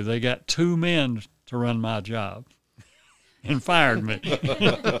 no, they got 2 men to run my job and fired me.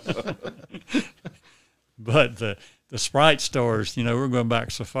 But the Sprite stores, we're going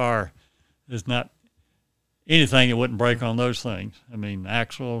back so far, there's not anything that wouldn't break on those things.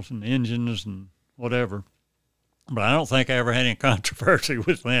 Axles and engines and whatever. But I don't think I ever had any controversy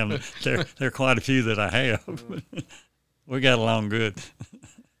with them. There are quite a few that I have. We got along good.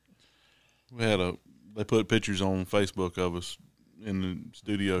 They put pictures on Facebook of us in the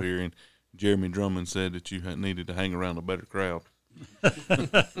studio here, and Jeremy Drummond said that you needed to hang around a better crowd.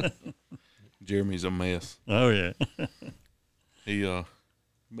 Jeremy's a mess. Oh, yeah. He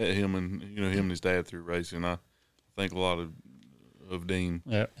met him and him and his dad through racing. I think a lot of Dean.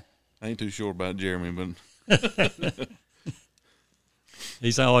 Yeah. I ain't too sure about Jeremy, but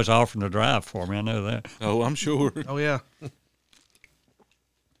he's always offering to drive for me. I know that. Oh, I'm sure. Oh, yeah.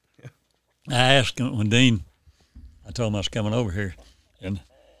 I asked him when Dean, I told him I was coming over here, and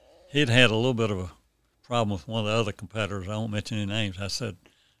he'd had a little bit of a problem with one of the other competitors. I won't mention any names. I said,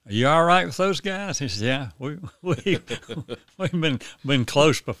 are you all right with those guys? He said, yeah, we've been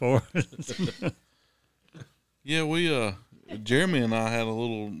close before. Yeah, Jeremy and I had a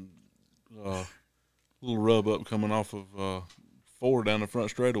little rub up coming off of 4 down the front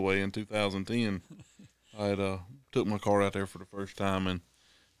straightaway in 2010. I had took my car out there for the first time, and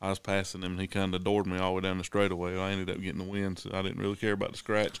I was passing him, and he kind of doored me all the way down the straightaway. I ended up getting the win, so I didn't really care about the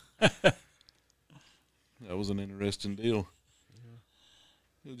scratch. That was an interesting deal.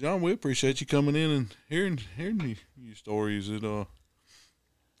 Yeah. John, we appreciate you coming in and hearing your stories. It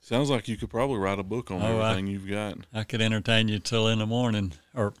sounds like you could probably write a book on everything you've got. I could entertain you till in the morning,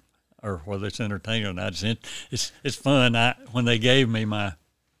 or whether it's entertaining or not. It's fun. When they gave me my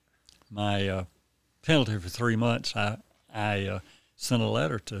penalty for 3 months, I sent a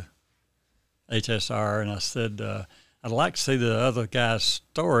letter to HSR, and I said, I'd like to see the other guy's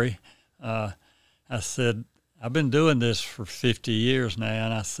story. I said, I've been doing this for 50 years now,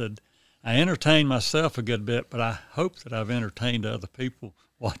 and I said, I entertain myself a good bit, but I hope that I've entertained other people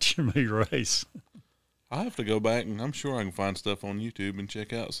watching me race. I have to go back, and I'm sure I can find stuff on YouTube and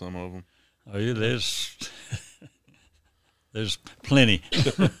check out some of them. Oh, yeah, there's plenty.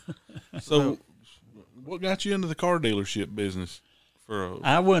 So, what got you into the car dealership business?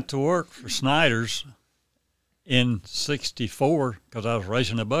 I went to work for Snyder's in '64 because I was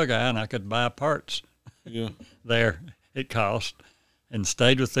racing a bug eye and I could buy parts. Yeah, there it cost, and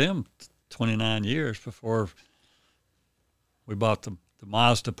stayed with them 29 years before we bought the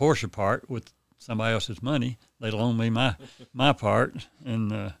Mazda Porsche part with somebody else's money. They loaned me my part,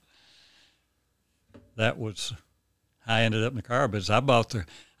 and that was how I ended up in the car business. I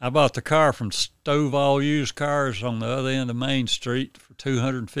bought the car from Stovall Used Cars on the other end of Main Street for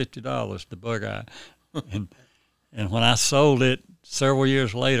 $250, the bug eye, and when I sold it several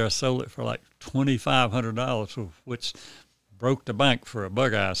years later, I sold it for like $2,500, which broke the bank for a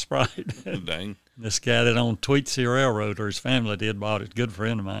bug eye Sprite. Dang. This guy that owned Tweetsie Railroad, or his family did, bought it. Good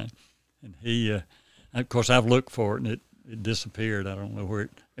friend of mine, and he, of course, I've looked for it and it disappeared. I don't know where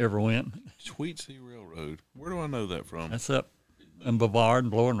it ever went. Tweetsie Railroad. Where do I know that from? That's up in Bavard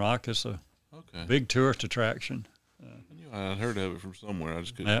and Blowing Rock. It's a big tourist attraction. I knew I'd heard of it from somewhere. I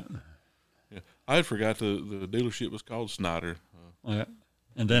just couldn't. Yeah. I had forgot the dealership was called Snyder. Yeah.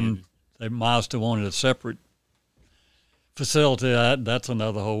 And then Mazda wanted a separate facility. That's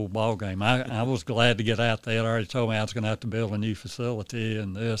another whole ball game. I was glad to get out there. They had already told me I was going to have to build a new facility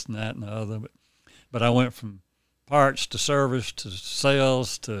and this and that and the other. But I went from parts to service to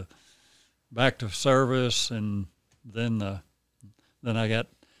sales to back to service, and then I got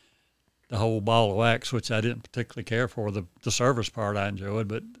the whole ball of wax, which I didn't particularly care for. The service part I enjoyed,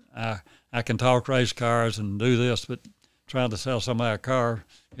 but I can talk race cars and do this, but trying to sell somebody a car,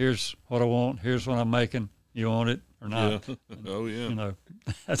 here's what I want, here's what I'm making, you want it or not? Yeah. Oh, yeah. You know,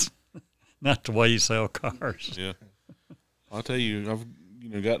 that's not the way you sell cars. Yeah. I'll tell you,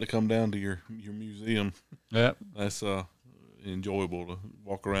 I've got to come down to your museum. Yeah. That's enjoyable to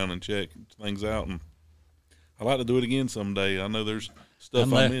walk around and check things out, and I'd like to do it again someday. I know there's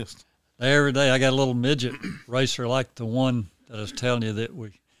stuff I missed. Every day I got a little midget racer like the one that I was telling you that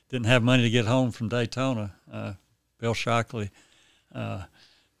we didn't have money to get home from Daytona, Bill Shockley, the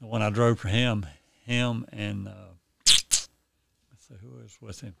one I drove for him and let's see who was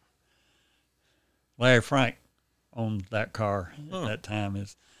with him. Larry Frank owned that car at that time.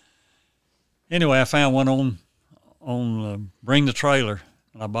 Anyway, I found one on Bring the Trailer,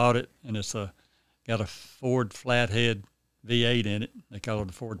 and I bought it, and it's got a Ford flathead V8 in it. They call it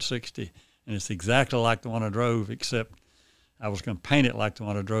a Ford 60, and it's exactly like the one I drove, except I was going to paint it like the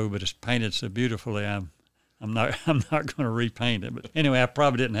one I drove, but it's painted so beautifully. I'm not going to repaint it. But anyway, I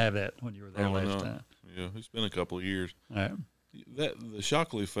probably didn't have that when you were there last time. Yeah, it's been a couple of years. All right. The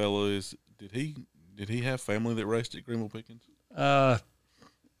Shockley fellow did he have family that raced at Greenville Pickens? I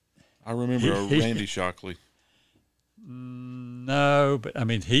remember Randy Shockley. No, but I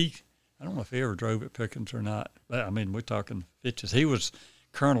mean I don't know if he ever drove at Pickens or not. But I mean, we're talking 50s. He was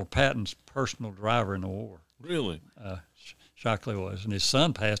Colonel Patton's personal driver in the war. Really? Shockley was, and his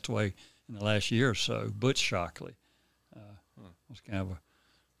son passed away in the last year or so. Butch Shockley was kind of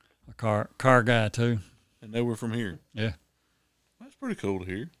a car guy too. And they were from here. Yeah, that's pretty cool to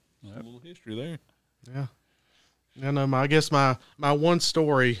hear. Yep. A little history there. Yeah. I know. I guess my one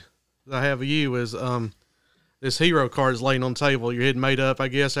story that I have of you is this hero card is laying on the table. You had made up, I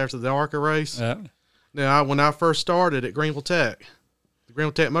guess, after the ARCA race. Yeah. Now, when I first started at Greenville Tech, the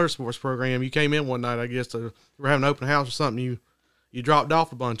Greenville Tech Motorsports program, you came in one night, I guess, you were having an open house or something. You dropped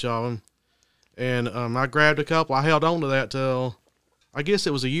off a bunch of them, and I grabbed a couple. I held on to that till, I guess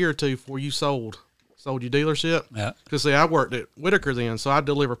it was a year or two before you sold your dealership. Yeah. Because, see, I worked at Whitaker then, so I'd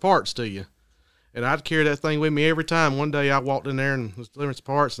deliver parts to you. And I'd carry that thing with me every time. One day I walked in there and was delivering some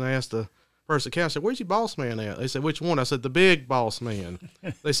parts, and I asked the person came. I said, "Where's your boss man at?" They said, "Which one?" I said, "The big boss man."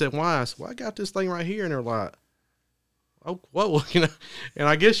 They said, "Why?" I said, "Well, I got this thing right here." And they're like, "Oh, what?" And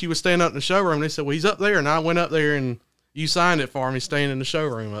I guess you was standing up in the showroom. And they said, "Well, he's up there." And I went up there and you signed it for him. He's staying in the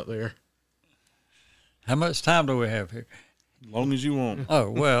showroom up there. How much time do we have here? As long as you want. Oh,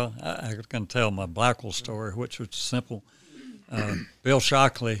 well, I can tell my Blackwell story, which was simple. Bill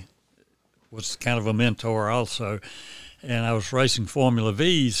Shockley was kind of a mentor also, and I was racing Formula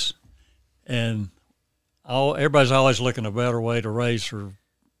Vs, and everybody's always looking a better way to race or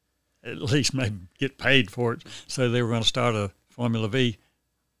at least maybe get paid for it. So they were going to start a Formula V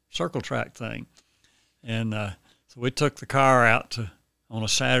circle track thing. And so we took the car out on a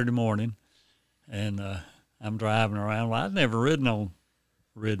Saturday morning, and I'm driving around. Well, I'd never driven on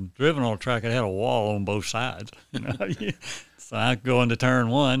a track that had a wall on both sides. So I go into turn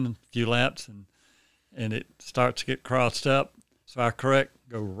one, a few laps, and it starts to get crossed up. So I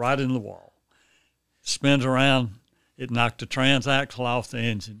go right in the wall. Spins around. It knocked the transaxle off the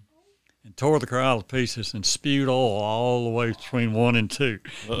engine and tore the car to pieces and spewed oil all the way between 1 and 2.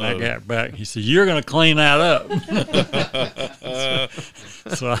 And I got back. He said, "You're going to clean that up."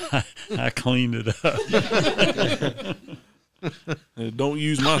 So I cleaned it up. Don't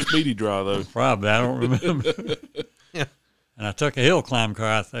use my Speedy Dry, though. Probably. I don't remember. Yeah. And I took a hill climb car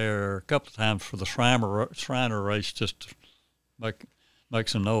out there a couple of times for the Shriner race just to make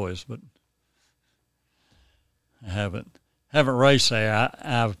some noise, but I haven't raced there.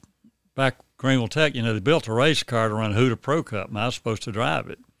 I've back Greenville Tech, they built a race car to run Huda Pro Cup, and I was supposed to drive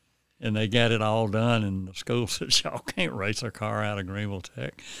it. And they got it all done, and the school said, "Y'all can't race a car out of Greenville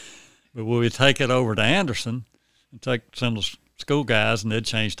Tech." But we would take it over to Anderson and take some of the school guys, and they'd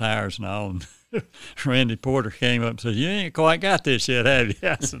change tires and all. And Randy Porter came up and said, "You ain't quite got this yet, have you?"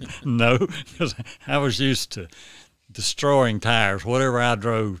 I said, "No," because I was used to destroying tires. Whatever I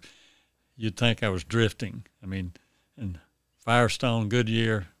drove, you'd think I was drifting. I mean, and Firestone,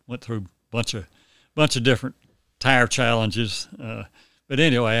 Goodyear, went through a bunch of different tire challenges. But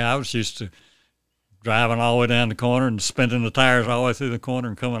anyway, I was used to driving all the way down the corner and spinning the tires all the way through the corner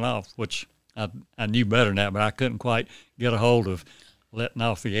and coming off, which I knew better than that, but I couldn't quite get a hold of letting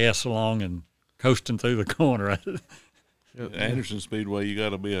off the gas along and coasting through the corner. Anderson Speedway, you got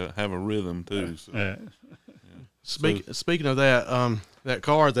to have a rhythm too. So. Yeah. Speaking of that, that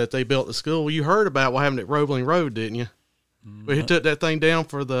car that they built at school, you heard about what happened at Roebling Road, didn't you? Mm-hmm. We took that thing down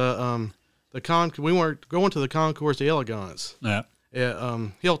for the we weren't going to the Concourse d'Elegance. Yeah. At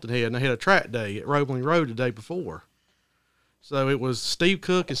Hilton Head, and they had a track day at Roebling Road the day before. So it was Steve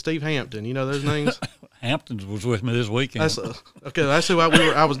Cook and Steve Hampton. You know those names? Hampton was with me this weekend. That's who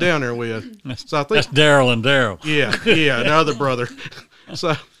I was down there with. So I think that's Daryl and Daryl. Yeah, the other brother.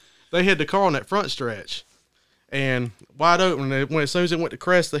 So they had the car on that front stretch, and wide open. As soon as it went to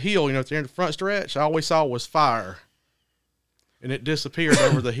crest the hill, if they're in the front stretch, all we saw was fire, and it disappeared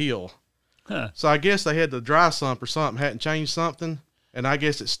over the hill. Huh. So I guess they had the dry sump or something, hadn't changed something, and I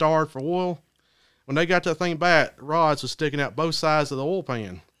guess it starred for oil. When they got that thing back, rods was sticking out both sides of the oil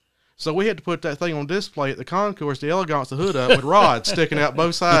pan. So we had to put that thing on display at the Concourse d'Elegance, the hood up, with rods sticking out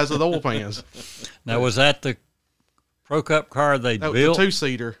both sides of the oil pans. Now, was that the Pro Cup car they built? That was the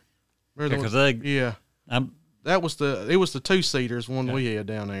two-seater. Yeah, it was the two-seaters one we had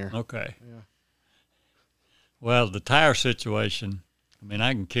down there. Okay. Yeah. Well, the tire situation,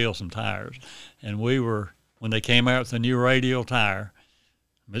 I can kill some tires. And when they came out with the new radial tire,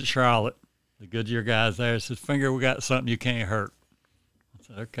 Miss Charlotte, the Goodyear guys there, said, "Finger, we got something you can't hurt." I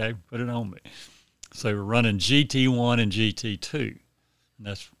said, "Okay, put it on me." So we're running GT1 and GT2. And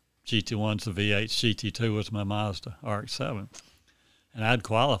that's GT1's the V8, GT2 was my Mazda RX-7. And I'd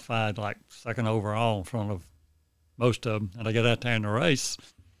qualified like second overall in front of most of them. And I got out there in the race,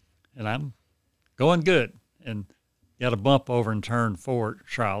 and I'm going good. And got a bump over in turn 4 at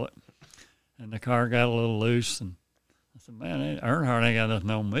Charlotte. And the car got a little loose, and I said, "Man, Earnhardt ain't got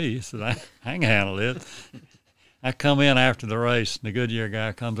nothing on me." He said, I can handle it. I come in after the race, and the Goodyear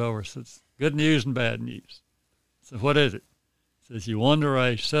guy comes over and says, "Good news and bad news." I said, "What is it?" He says, "You won the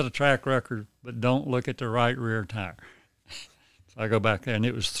race, set a track record, but don't look at the right rear tire." So I go back there, and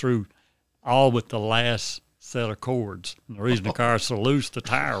it was through all but the last set of cords. And the reason the car was so loose, the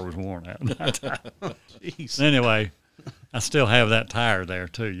tire was worn out. Jeez. Anyway, I still have that tire there,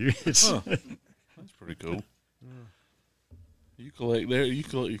 too. That's pretty cool. You collect there. You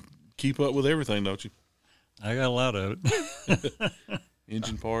keep up with everything, don't you? I got a lot of it.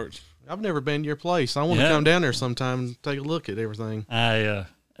 Engine parts. I've never been to your place. I want to come down there sometime and take a look at everything. I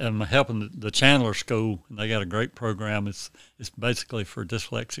am helping the Chandler School, and they got a great program. It's basically for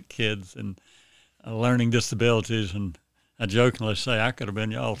dyslexic kids and learning disabilities, and I jokingly say I could have been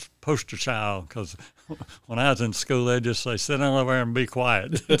y'all's poster child because when I was in school, they'd just say, sit down over there and be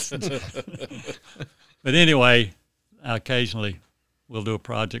quiet. But anyway, I occasionally will do a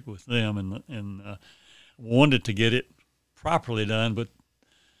project with them and wanted to get it properly done, but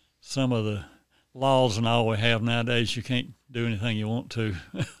some of the laws and all we have nowadays, you can't do anything you want to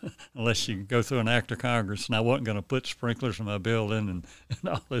unless you go through an act of Congress. And I wasn't going to put sprinklers in my building and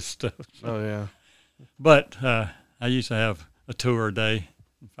all this stuff. So. Oh, yeah. But I used to have a tour a day.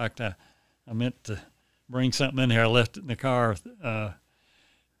 In fact, I meant to bring something in here. I left it in the car.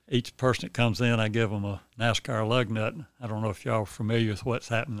 Each person that comes in, I give them a NASCAR lug nut. I don't know if y'all are familiar with what's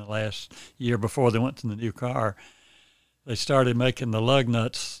happened the last year before they went to the new car. They started making the lug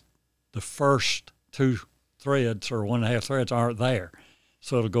nuts. The first 2 threads or 1.5 threads aren't there,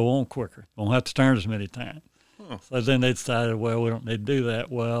 so it'll go on quicker. Won't have to turn as many times. Huh. So then they decided, well, we don't need to do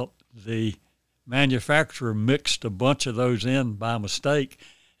that. Well, the manufacturer mixed a bunch of those in by mistake,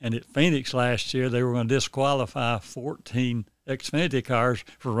 and at Phoenix last year they were going to disqualify 14 Xfinity cars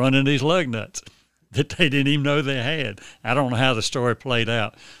for running these lug nuts that they didn't even know they had. I don't know how the story played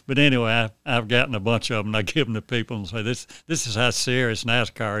out. But anyway, I've gotten a bunch of them, and I give them to people and say, this is how serious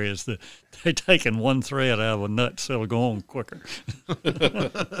NASCAR is. That they're taking 1 thread out of a nut so it'll go on quicker.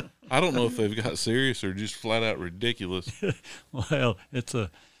 I don't know if they've got serious or just flat out ridiculous. Well,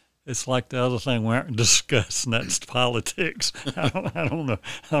 it's like the other thing we aren't discussing, that's politics. I don't know.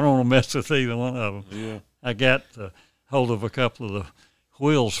 I don't want to mess with either one of them. Yeah. I got hold of a couple of the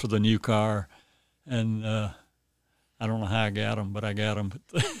wheels for the new car, and I don't know how I got them, but I got them.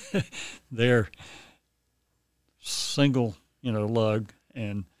 But they're single, lug,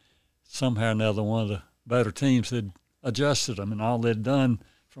 and somehow or another one of the better teams had adjusted them, and all they'd done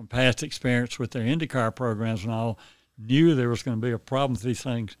from past experience with their IndyCar programs and all, knew there was going to be a problem with these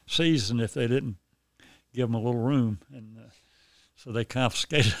things season if they didn't give them a little room. And so they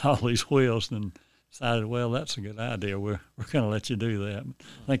confiscated all these wheels and decided, well, that's a good idea. We're going to let you do that.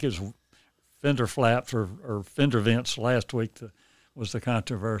 I think it was fender flaps or fender vents last week that was the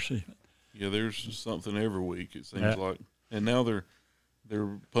controversy. Yeah, there's something every week, it seems like. And now they're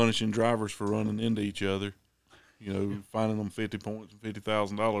punishing drivers for running into each other, finding them 50 points and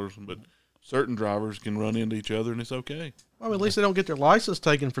 $50,000. But certain drivers can run into each other, and it's okay. Well, at least they don't get their license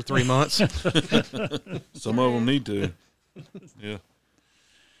taken for 3 months. Some of them need to. Yeah.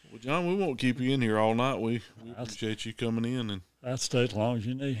 Well, John, we won't keep you in here all night. We appreciate you coming in. And I'll stay as long as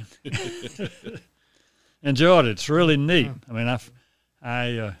you need. Enjoyed it. It's really neat. I mean,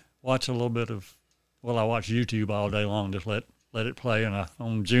 I watch a little bit of, I watch YouTube all day long, just let it play. And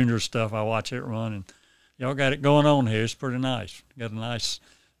on junior stuff, I watch it run. And y'all got it going on here. It's pretty nice. Got a nice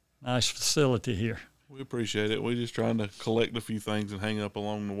facility here. We appreciate it. We're just trying to collect a few things and hang up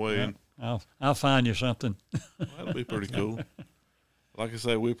along the way. Yeah, and I'll find you something. That'll be pretty cool. Like I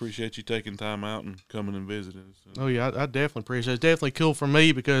say, we appreciate you taking time out and coming and visiting us. Oh, yeah, I definitely appreciate it. It's definitely cool for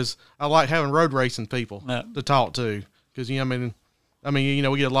me because I like having road racing people to talk to. Because, we get a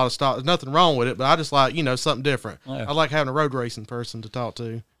lot of stuff. There's nothing wrong with it, but I just like, something different. Yeah. I like having a road racing person to talk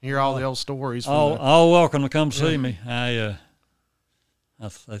to, hear all the old stories. All welcome to come see me. I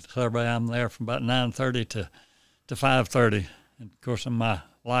everybody I'm there from about 9:30 to 5:30. And, of course, in my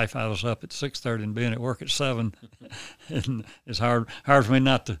life, I was up at 6:30 and being at work at 7. And it's hard for me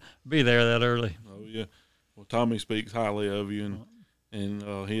not to be there that early. Oh, yeah. Well, Tommy speaks highly of you,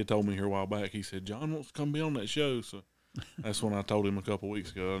 and he had told me here a while back, he said, John wants to come be on that show. So that's when I told him a couple of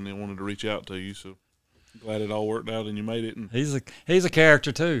weeks ago, and he wanted to reach out to you. So glad it all worked out and you made it. And he's a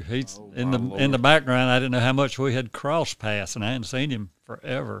character too. He's in the background. I didn't know how much we had crossed paths, and I hadn't seen him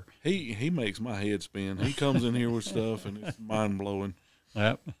forever. He makes my head spin. He comes in here with stuff, and it's mind blowing.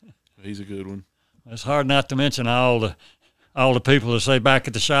 Yep, he's a good one. It's hard not to mention all the people that say back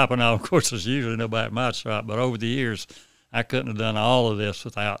at the shop, and all, of course, there's usually nobody at my shop. But over the years, I couldn't have done all of this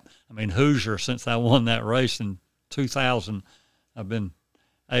without. Hoosier. Since I won that race in 2000, I've been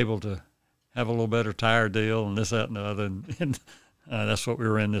able to have a little better tire deal and this, that, and the other. And that's what we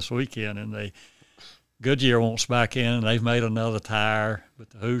were in this weekend. And Goodyear wants back in, and they've made another tire, but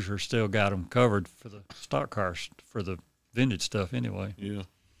the Hoosier still got them covered for the stock cars, for the vintage stuff anyway. Yeah.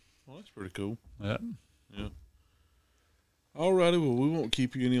 Well, that's pretty cool. Yeah. Yeah. All righty. Well, we won't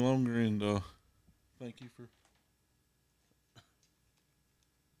keep you any longer, and thank you for.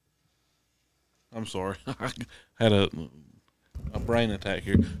 I'm sorry. I had a brain attack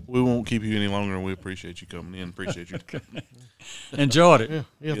here. We won't keep you any longer, and we appreciate you coming in. Appreciate you. Enjoyed it.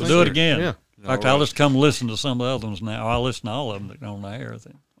 Yeah, we'll do it again. Yeah. In fact, I'll just come listen to some of the other ones now. I'll listen to all of them that are on the air.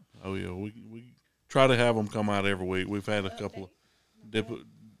 Oh, yeah. We try to have them come out every week. We've had a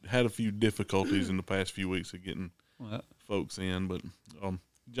few difficulties in the past few weeks of getting folks in. But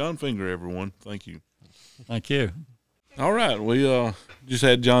John Finger, everyone, thank you. Thank you. All right, we just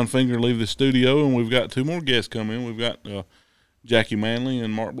had John Finger leave the studio, and we've got two more guests come in. We've got Jackie Manley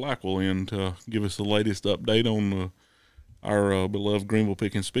and Mark Blackwell in to give us the latest update on our beloved Greenville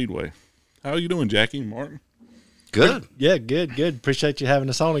Pickens Speedway. How are you doing, Jackie and Mark? Good. Yeah, good. Appreciate you having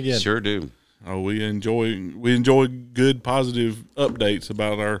us on again. Sure do. Oh, we enjoy good, positive updates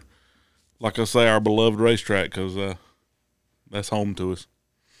about our, like I say, our beloved racetrack, because that's home to us.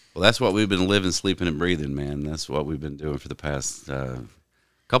 Well, that's what we've been living, sleeping, and breathing, man. That's what we've been doing for the past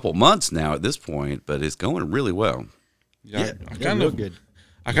couple months now at this point, but it's going really well. Yeah, I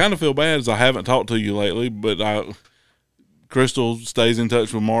kind of feel bad as I haven't talked to you lately, but Crystal stays in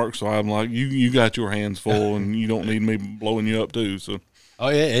touch with Mark, so I'm like, you got your hands full, and you don't need me blowing you up too. So, oh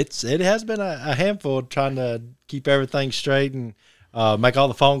yeah, it has been a handful trying to keep everything straight and make all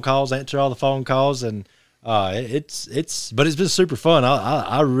the phone calls, answer all the phone calls, and but it's been super fun.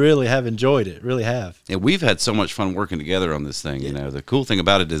 I really have enjoyed it, really have. Yeah, we've had so much fun working together on this thing. You know, the cool thing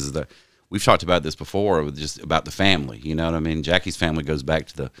about it is that we've talked about this before, just about the family. You know what I mean? Jackie's family goes back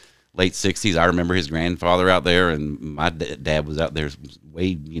to the late 60s. I remember his grandfather out there, and my dad was out there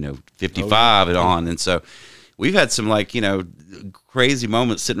way, 55 and on. And so we've had some, crazy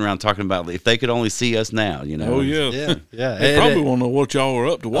moments sitting around talking about if they could only see us now, Oh, yeah. Yeah. They probably won't know what y'all are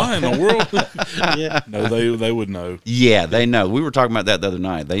up to. Why in the world? Yeah. No, they would know. Yeah, they know. We were talking about that the other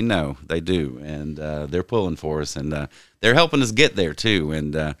night. They know. They do. And they're pulling for us, and they're helping us get there, too.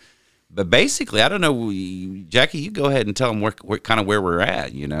 And but basically, I don't know, Jackie, you go ahead and tell them where we're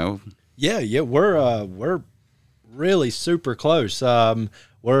at, Yeah, we're really super close.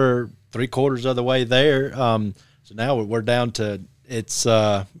 We're 3/4 of the way there. So now we're down to it's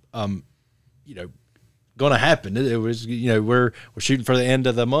going to happen. It was we're shooting for the end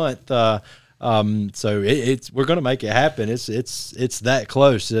of the month. So we're going to make it happen. It's that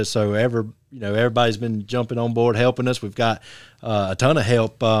close. So everybody's been jumping on board, helping us. We've got a ton of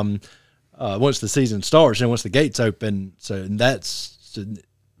help. Once the season starts and once the gates open, and that's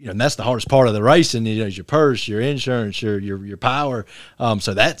the hardest part of the racing. Is your purse, your insurance, your power.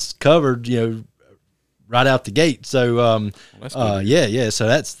 So that's covered. Right out the gate. So yeah. So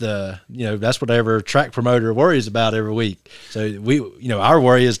that's that's whatever track promoter worries about every week. So our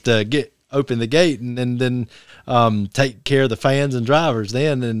worry is to open the gate and then take care of the fans and drivers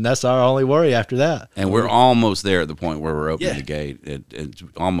and that's our only worry after that. And we're almost there at the point where we're opening the gate. It's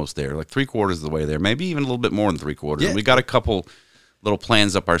almost there, like 3/4 of the way there, maybe even a little bit more than 3/4. Yeah. We got a couple little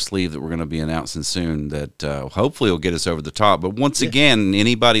plans up our sleeve that we're going to be announcing soon that hopefully will get us over the top. But once again,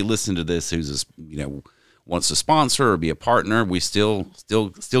 anybody listening to this who's wants to sponsor or be a partner, we still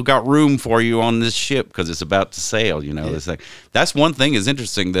got room for you on this ship because it's about to sail. It's like, that's one thing is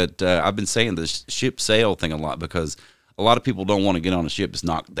interesting that I've been saying the ship sail thing a lot because a lot of people don't want to get on a ship. It's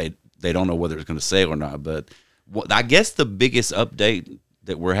not they don't know whether it's going to sail or not. But I guess the biggest update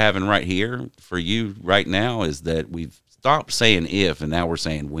that we're having right here for you right now is that we've stopped saying if and now we're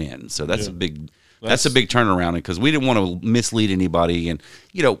saying when. So that's a big. That's a big turnaround because we didn't want to mislead anybody, and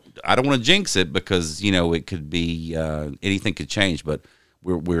I don't want to jinx it because it could be anything could change. But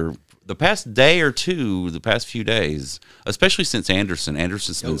we're the past day or two, the past few days, especially since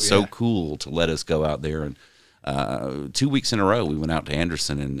Anderson's been so cool to let us go out there, and 2 weeks in a row we went out to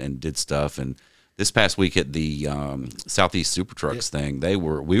Anderson and did stuff. And this past week at the Southeast Super Trucks thing,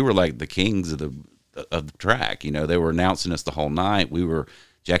 we were like the kings of the track. They were announcing us the whole night.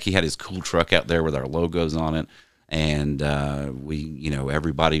 Jackie had his cool truck out there with our logos on it, and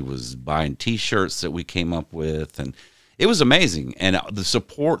everybody was buying T-shirts that we came up with, and it was amazing. And the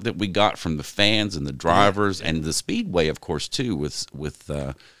support that we got from the fans and the drivers and the Speedway, of course, too, with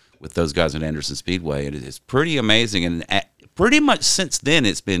those guys at Anderson Speedway, it's pretty amazing. And pretty much since then,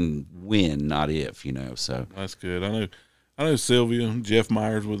 it's been when, not if. So that's good. I know Sylvia, Jeff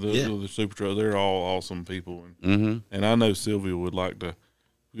Myers with the Super Truck. They're all awesome people, and I know Sylvia would like to.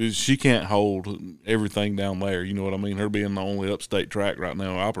 She can't hold everything down there. You know what I mean? Her being the only upstate track right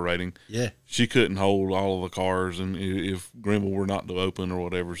now operating. Yeah. She couldn't hold all of the cars, and if Greenville were not to open or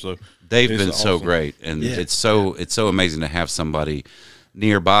whatever. So they've been so great, and it's so amazing to have somebody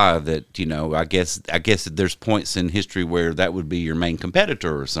nearby that I guess there's points in history where that would be your main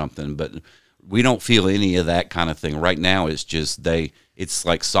competitor or something, but we don't feel any of that kind of thing right now. It's just it's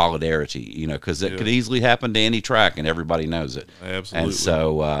like solidarity, because it could easily happen to any track and everybody knows it. Absolutely. And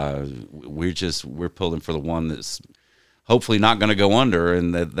so we're pulling for the one that's hopefully not going to go under,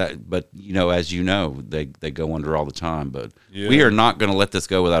 and but as they go under all the time. But we are not going to let this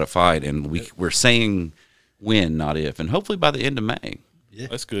go without a fight, and we're saying when, not if, and hopefully by the end of May. Yeah.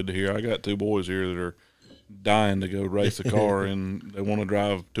 That's good to hear. I got two boys here that are dying to go race a car, and they want to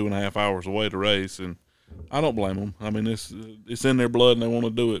drive 2.5 hours away to race, and I don't blame them. I mean, it's in their blood, and they want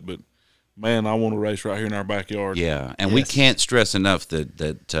to do it. But man, I want to race right here in our backyard. Yeah, and we can't stress enough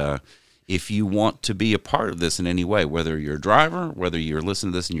that if you want to be a part of this in any way, whether you're a driver, whether you're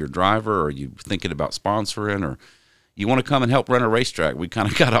listening to this and you're a driver, or you're thinking about sponsoring, or you want to come and help run a racetrack, we kind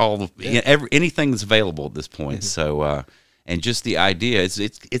of got all anything that's available at this point. Mm-hmm. So, and just the idea,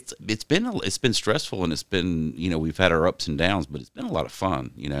 it's been stressful, and it's been, we've had our ups and downs, but it's been a lot of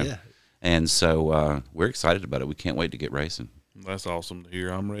fun, Yeah. And so we're excited about it. We can't wait to get racing. That's awesome to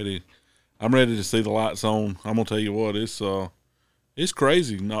hear. I'm ready to see the lights on. I'm gonna tell you what, it's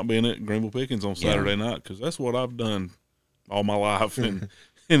crazy not being at Greenville Pickens on Saturday night, because that's what I've done all my life, and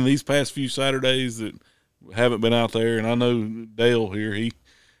in these past few Saturdays that haven't been out there. And I know Dale here,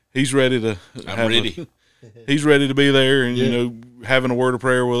 he's ready to. He's ready to be there, and having a word of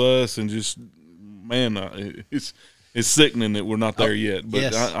prayer with us, and just it's sickening that we're not there yet. But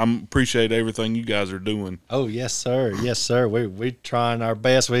yes. I appreciate everything you guys are doing. Oh yes, sir. Yes, sir. We're trying our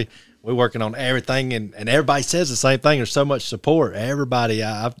best. We're working on everything, and everybody says the same thing. There's so much support. Everybody.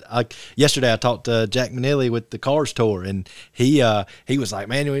 Yesterday I talked to Jack Manilli with the Cars Tour, and he was like,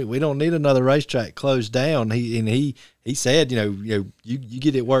 "Man, we don't need another racetrack closed down." He said, you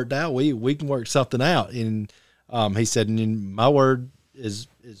get it worked out. We can work something out. And he said, my word is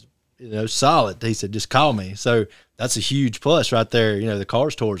solid. He said, just call me. So that's a huge plus right there. The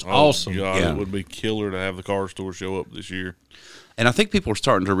Cars Tour is awesome. God, It would be killer to have the Cars Tour show up this year. And I think people are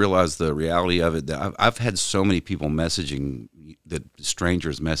starting to realize the reality of it. That I've had so many people messaging, that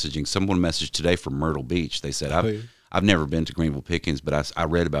strangers messaging. Someone messaged today from Myrtle Beach. They said, I've never been to Greenville Pickens, but I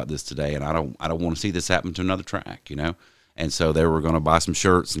read about this today, and I don't want to see this happen to another track, And so they were going to buy some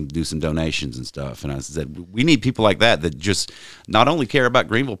shirts and do some donations and stuff. And I said, we need people like that just not only care about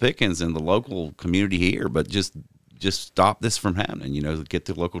Greenville Pickens and the local community here, but just stop this from happening. Get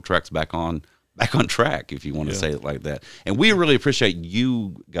the local tracks back on track, if you want to say it like that. And we really appreciate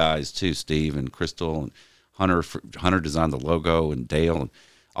you guys too, Steve and Crystal and Hunter. Hunter designed the logo, and Dale, and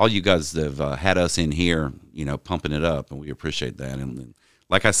all you guys that have had us in here, pumping it up, and we appreciate that. And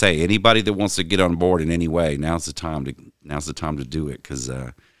like I say, anybody that wants to get on board in any way, now's the time to do it, because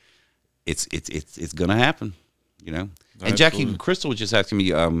it's going to happen, And Absolutely. Jackie, Crystal was just asking me,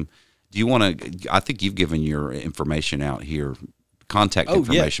 do you want to? I think you've given your information out here, contact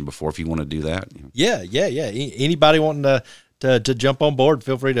information before, if you want to do that. Yeah. Anybody wanting to jump on board,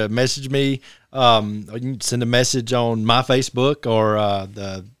 feel free to message me. You can send a message on my Facebook or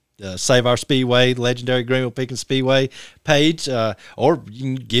the Save Our Speedway, Legendary Greenville Pickens Speedway page, or you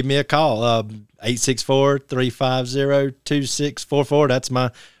can give me a call, 864-350-2644. That's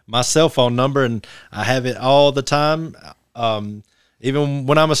my cell phone number, and I have it all the time. Even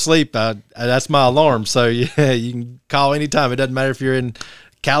when I'm asleep, that's my alarm. So yeah, you can call anytime. It doesn't matter if you're in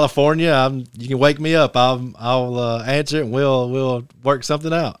California. You can wake me up. I'll answer it, and we'll work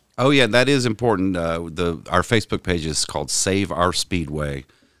something out. Oh yeah, that is important. Our Facebook page is called Save Our Speedway,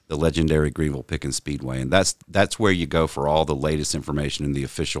 the Legendary Greenville Pickens Speedway, and that's where you go for all the latest information and the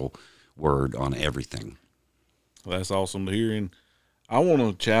official word on everything. Well, that's awesome to hear, and I want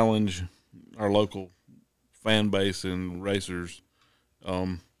to challenge our local fan base and racers.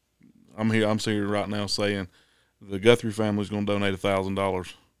 I'm here right now saying the Guthrie family is going to donate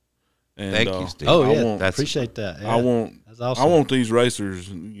 $1,000. And thank you, Steve. Oh yeah, appreciate that. Yeah. That's awesome. I want these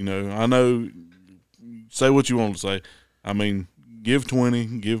racers. I know. Say what you want to say. I mean, give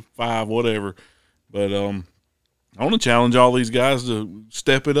 20, give 5, whatever. But I want to challenge all these guys to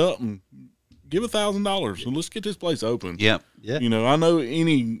step it up and give $1,000 and let's get this place open. Yeah. I know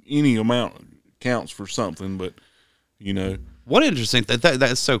any amount counts for something, but What interesting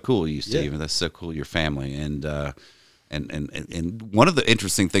that's so cool, you, Steve. Yeah. That's so cool, your family, and one of the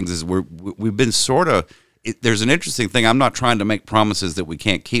interesting things is we've been sort of. There's an interesting thing. I'm not trying to make promises that we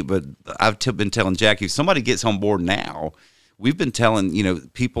can't keep, but I've been telling Jackie, if somebody gets on board now, we've been telling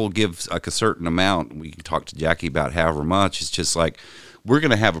people give like a certain amount. We can talk to Jackie about however much. It's just like we're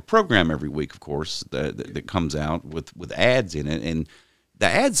going to have a program every week, of course, that comes out with ads in it, and the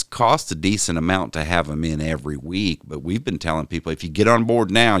ads cost a decent amount to have them in every week, but we've been telling people if you get on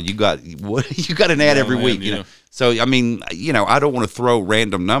board now, you got an ad every week. So I mean, I don't want to throw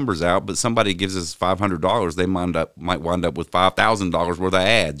random numbers out, but somebody gives us $500, they might wind up with $5,000 worth of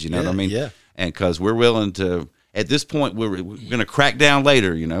ads. You know what I mean? Yeah. And because we're willing to. At this point, we're going to crack down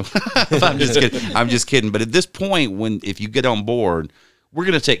later. I'm just kidding. But at this point, if you get on board, we're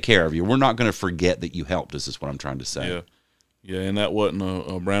going to take care of you. We're not going to forget that you helped us. Is what I'm trying to say. Yeah. Yeah, and that wasn't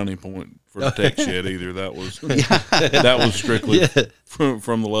a brownie point for the tech shed either. That was that was strictly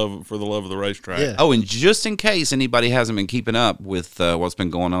from the love of the racetrack. Yeah. Oh, and just in case anybody hasn't been keeping up with what's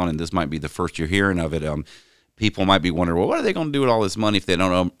been going on, and this might be the first you're hearing of it, people might be wondering, well, what are they going to do with all this money if they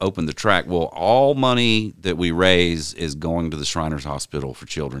don't open the track? Well, all money that we raise is going to the Shriners Hospital for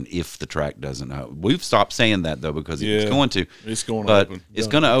Children if the track doesn't open. We've stopped saying that, though, because it's going to. It's going to open. It's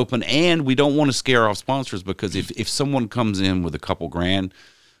going to open, and we don't want to scare off sponsors because if someone comes in with a couple grand,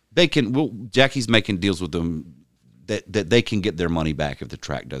 Jackie's making deals with them that they can get their money back if the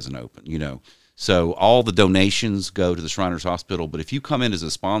track doesn't open, you know. So all the donations go to the Shriners Hospital, but if you come in as a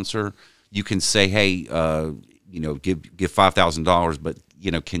sponsor, you can say, hey, give $5,000, but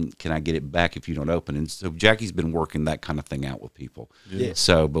can I get it back if you don't open? And so Jackie's been working that kind of thing out with people. Yeah.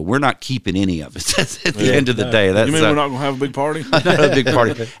 So, but we're not keeping any of it at the end of the day. That's, you mean we're not going to have a big party? Not a big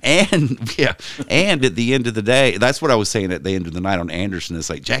party. And at the end of the day, that's what I was saying at the end of the night on Anderson. It's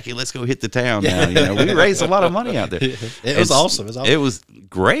like, Jackie, let's go hit the town now. We raised a lot of money out there. It was awesome. It was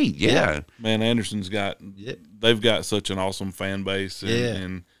great. Yeah. Man, Anderson's they've got such an awesome fan base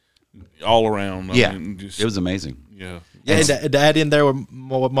and all around. I mean, it was amazing. Yeah. Yeah, and to add in there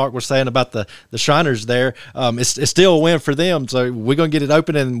what Mark was saying about the Shriners there, it's still a win for them. So we're gonna get it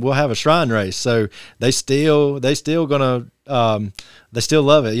open and we'll have a Shrine race. So they still gonna they still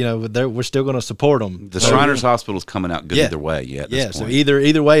love it. We're still gonna support them. The Shriners Hospital's coming out good either way. Yeah. So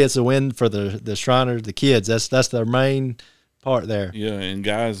either way, it's a win for the Shriners, the kids. That's their main part there. Yeah, and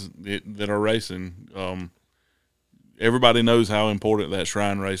guys that are racing, everybody knows how important that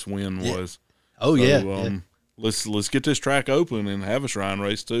Shrine race win was. Oh, so, Let's get this track open and have a Shrine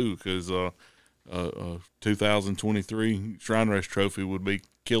race too, because 2023 Shrine race trophy would be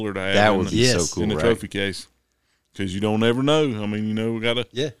killer to have. That would be so cool, in the trophy case, because you don't ever know. I mean, we gotta.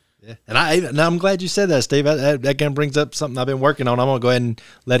 Yeah. And I'm glad you said that, Steve. That kind of brings up something I've been working on. I'm gonna go ahead and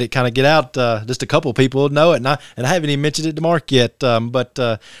let it kind of get out. Just a couple people know it, and I haven't even mentioned it to Mark yet. But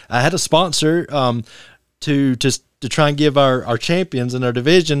I had a sponsor to try and give our champions in our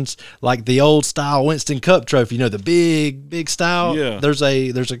divisions like the old style Winston Cup trophy, the big style. Yeah. There's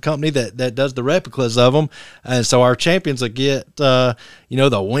a company that does the replicas of them, and so our champions will get the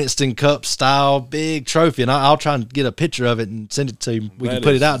Winston Cup style big trophy, and I'll try and get a picture of it and send it to you. We can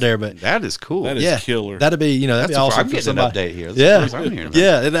put it out there, but that is cool. That is killer. That'd be that'd be awesome. I'm getting an update here.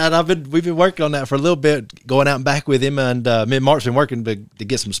 And we've been working on that for a little bit, going out and back with him, and me and Mark's been working to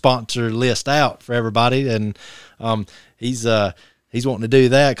get some sponsor list out for everybody, and he's wanting to do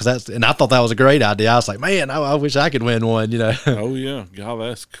that and I thought that was a great idea. I was like, man, I wish I could win one, Oh yeah, God,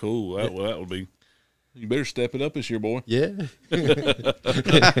 that's cool. That would be. You better step it up this year, boy. Yeah.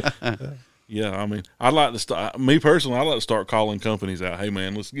 Yeah, I mean, I'd like to start. Me personally, I'd like to start calling companies out. Hey,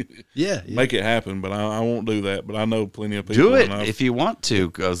 man, let's make it happen. But I won't do that. But I know plenty of people. Do it if you want to,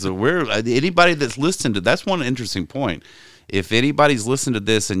 because anybody that's listening to that's one interesting point. If anybody's listening to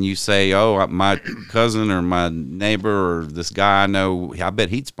this and you say, oh, my cousin or my neighbor or this guy I know, I bet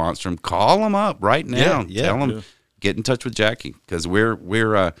he'd sponsor him, call him up right now. Tell him, get in touch with Jackie, because we're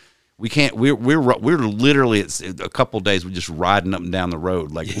literally, it's a couple of days, we're just riding up and down the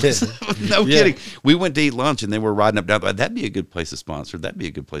road. Like, no kidding. We went to eat lunch and then we're riding up down. That'd be a good place to sponsor.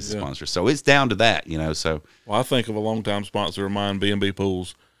 So it's down to that, so. Well, I think of a longtime sponsor of mine, B&B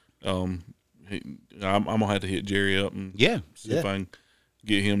Pools. I'm gonna have to hit Jerry up and see if I can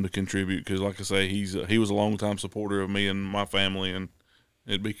get him to contribute, because, like I say, he was a longtime supporter of me and my family, and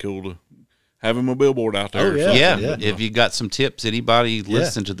it'd be cool to have him a billboard out there. If you got some tips, anybody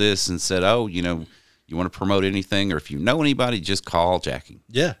listened to this and said, oh, you want to promote anything, or if you know anybody, just call Jackie.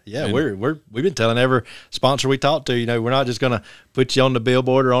 Yeah. We've been telling every sponsor we talk to, we're not just going to put you on the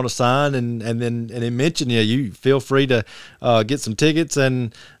billboard or on a sign and then mention you. You feel free to get some tickets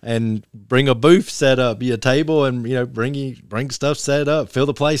and bring a booth set up, be a table, and bring stuff set up, fill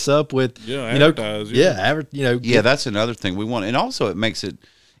the place up with advertise. That's another thing we want, and also it makes it.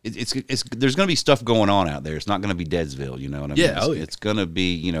 It's there's going to be stuff going on out there. It's not going to be Deadsville, you know what I mean? It's going to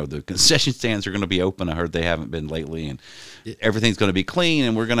be, the concession stands are going to be open. I heard they haven't been lately, and everything's going to be clean,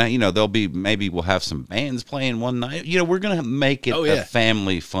 and we're going to, maybe we'll have some bands playing one night. We're going to make it a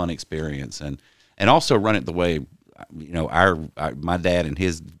family fun experience, and also run it the way, my dad and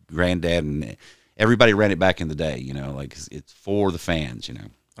his granddad and everybody ran it back in the day, like it's for the fans,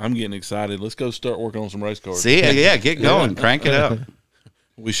 I'm getting excited. Let's go start working on some race cars. See, get going, crank it up.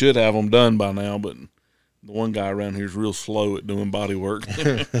 We should have them done by now, but the one guy around here is real slow at doing body work.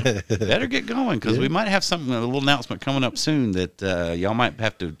 Better get going, because we might have a little announcement coming up soon that y'all might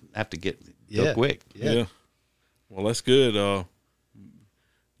have to go quick. Yeah. Well, that's good.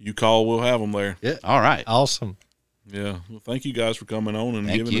 You call, we'll have them there. Yeah. All right. Awesome. Yeah. Well, thank you guys for coming on and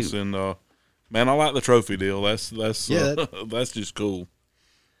giving us. And man, I like the trophy deal. That's that's just cool.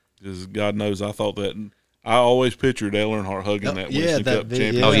 Because God knows, I thought that I always pictured Dale Earnhardt hugging that Winston Cup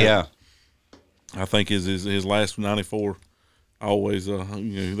championship. Oh yeah. I think his last 94. I always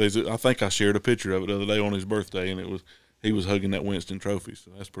I think I shared a picture of it the other day on his birthday, and he was hugging that Winston trophy.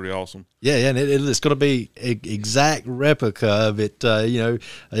 So that's pretty awesome. Yeah, and it's going to be an exact replica of it.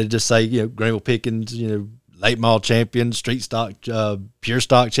 Just say Greenville Pickens, late model champion, street stock, pure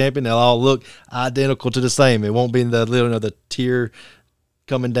stock champion. They'll all look identical to the same. It won't be in the little the tier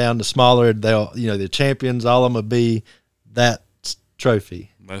coming down the smaller. They'll the champions. All of them will be that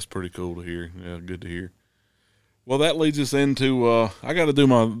trophy. That's pretty cool to hear. Yeah, good to hear. Well, that leads us into I got to do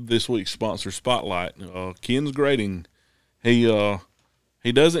my this week's sponsor spotlight. Ken's Grading. He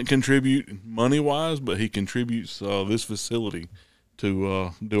doesn't contribute money wise, but he contributes this facility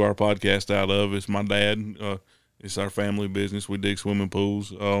to do our podcast out of. It's my dad. It's our family business. We dig swimming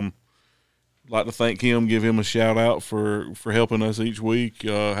pools. Like to thank him, give him a shout out for helping us each week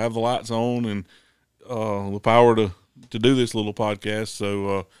have the lights on and the power to do this little podcast.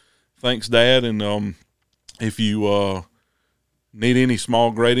 So thanks, Dad. And if you need any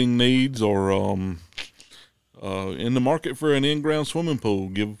small grading needs or in the market for an in-ground swimming pool,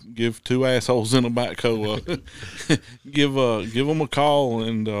 give two assholes in a backhoe give them a call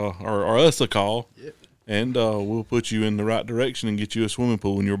and or us a call. Yep. And we'll put you in the right direction and get you a swimming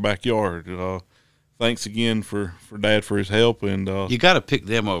pool in your backyard. Thanks again for Dad for his help. And you got to pick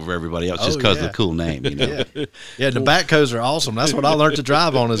them over everybody else just because of the cool name, Yeah, the backhoes are awesome. That's what I learned to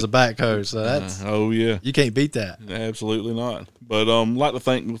drive on is a backhoe. So that's you can't beat that. Absolutely not. But like to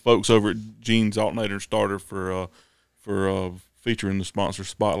thank the folks over at Gene's Alternator Starter for featuring the sponsor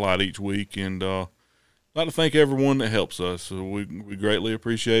spotlight each week, and like to thank everyone that helps us. So we greatly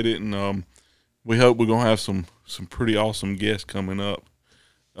appreciate it, and we hope we're gonna have some pretty awesome guests coming up.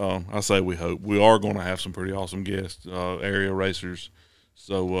 I say we hope. We are going to have some pretty awesome guests, area racers.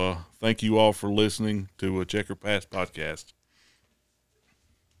 So thank you all for listening to a Checkered Past Podcast.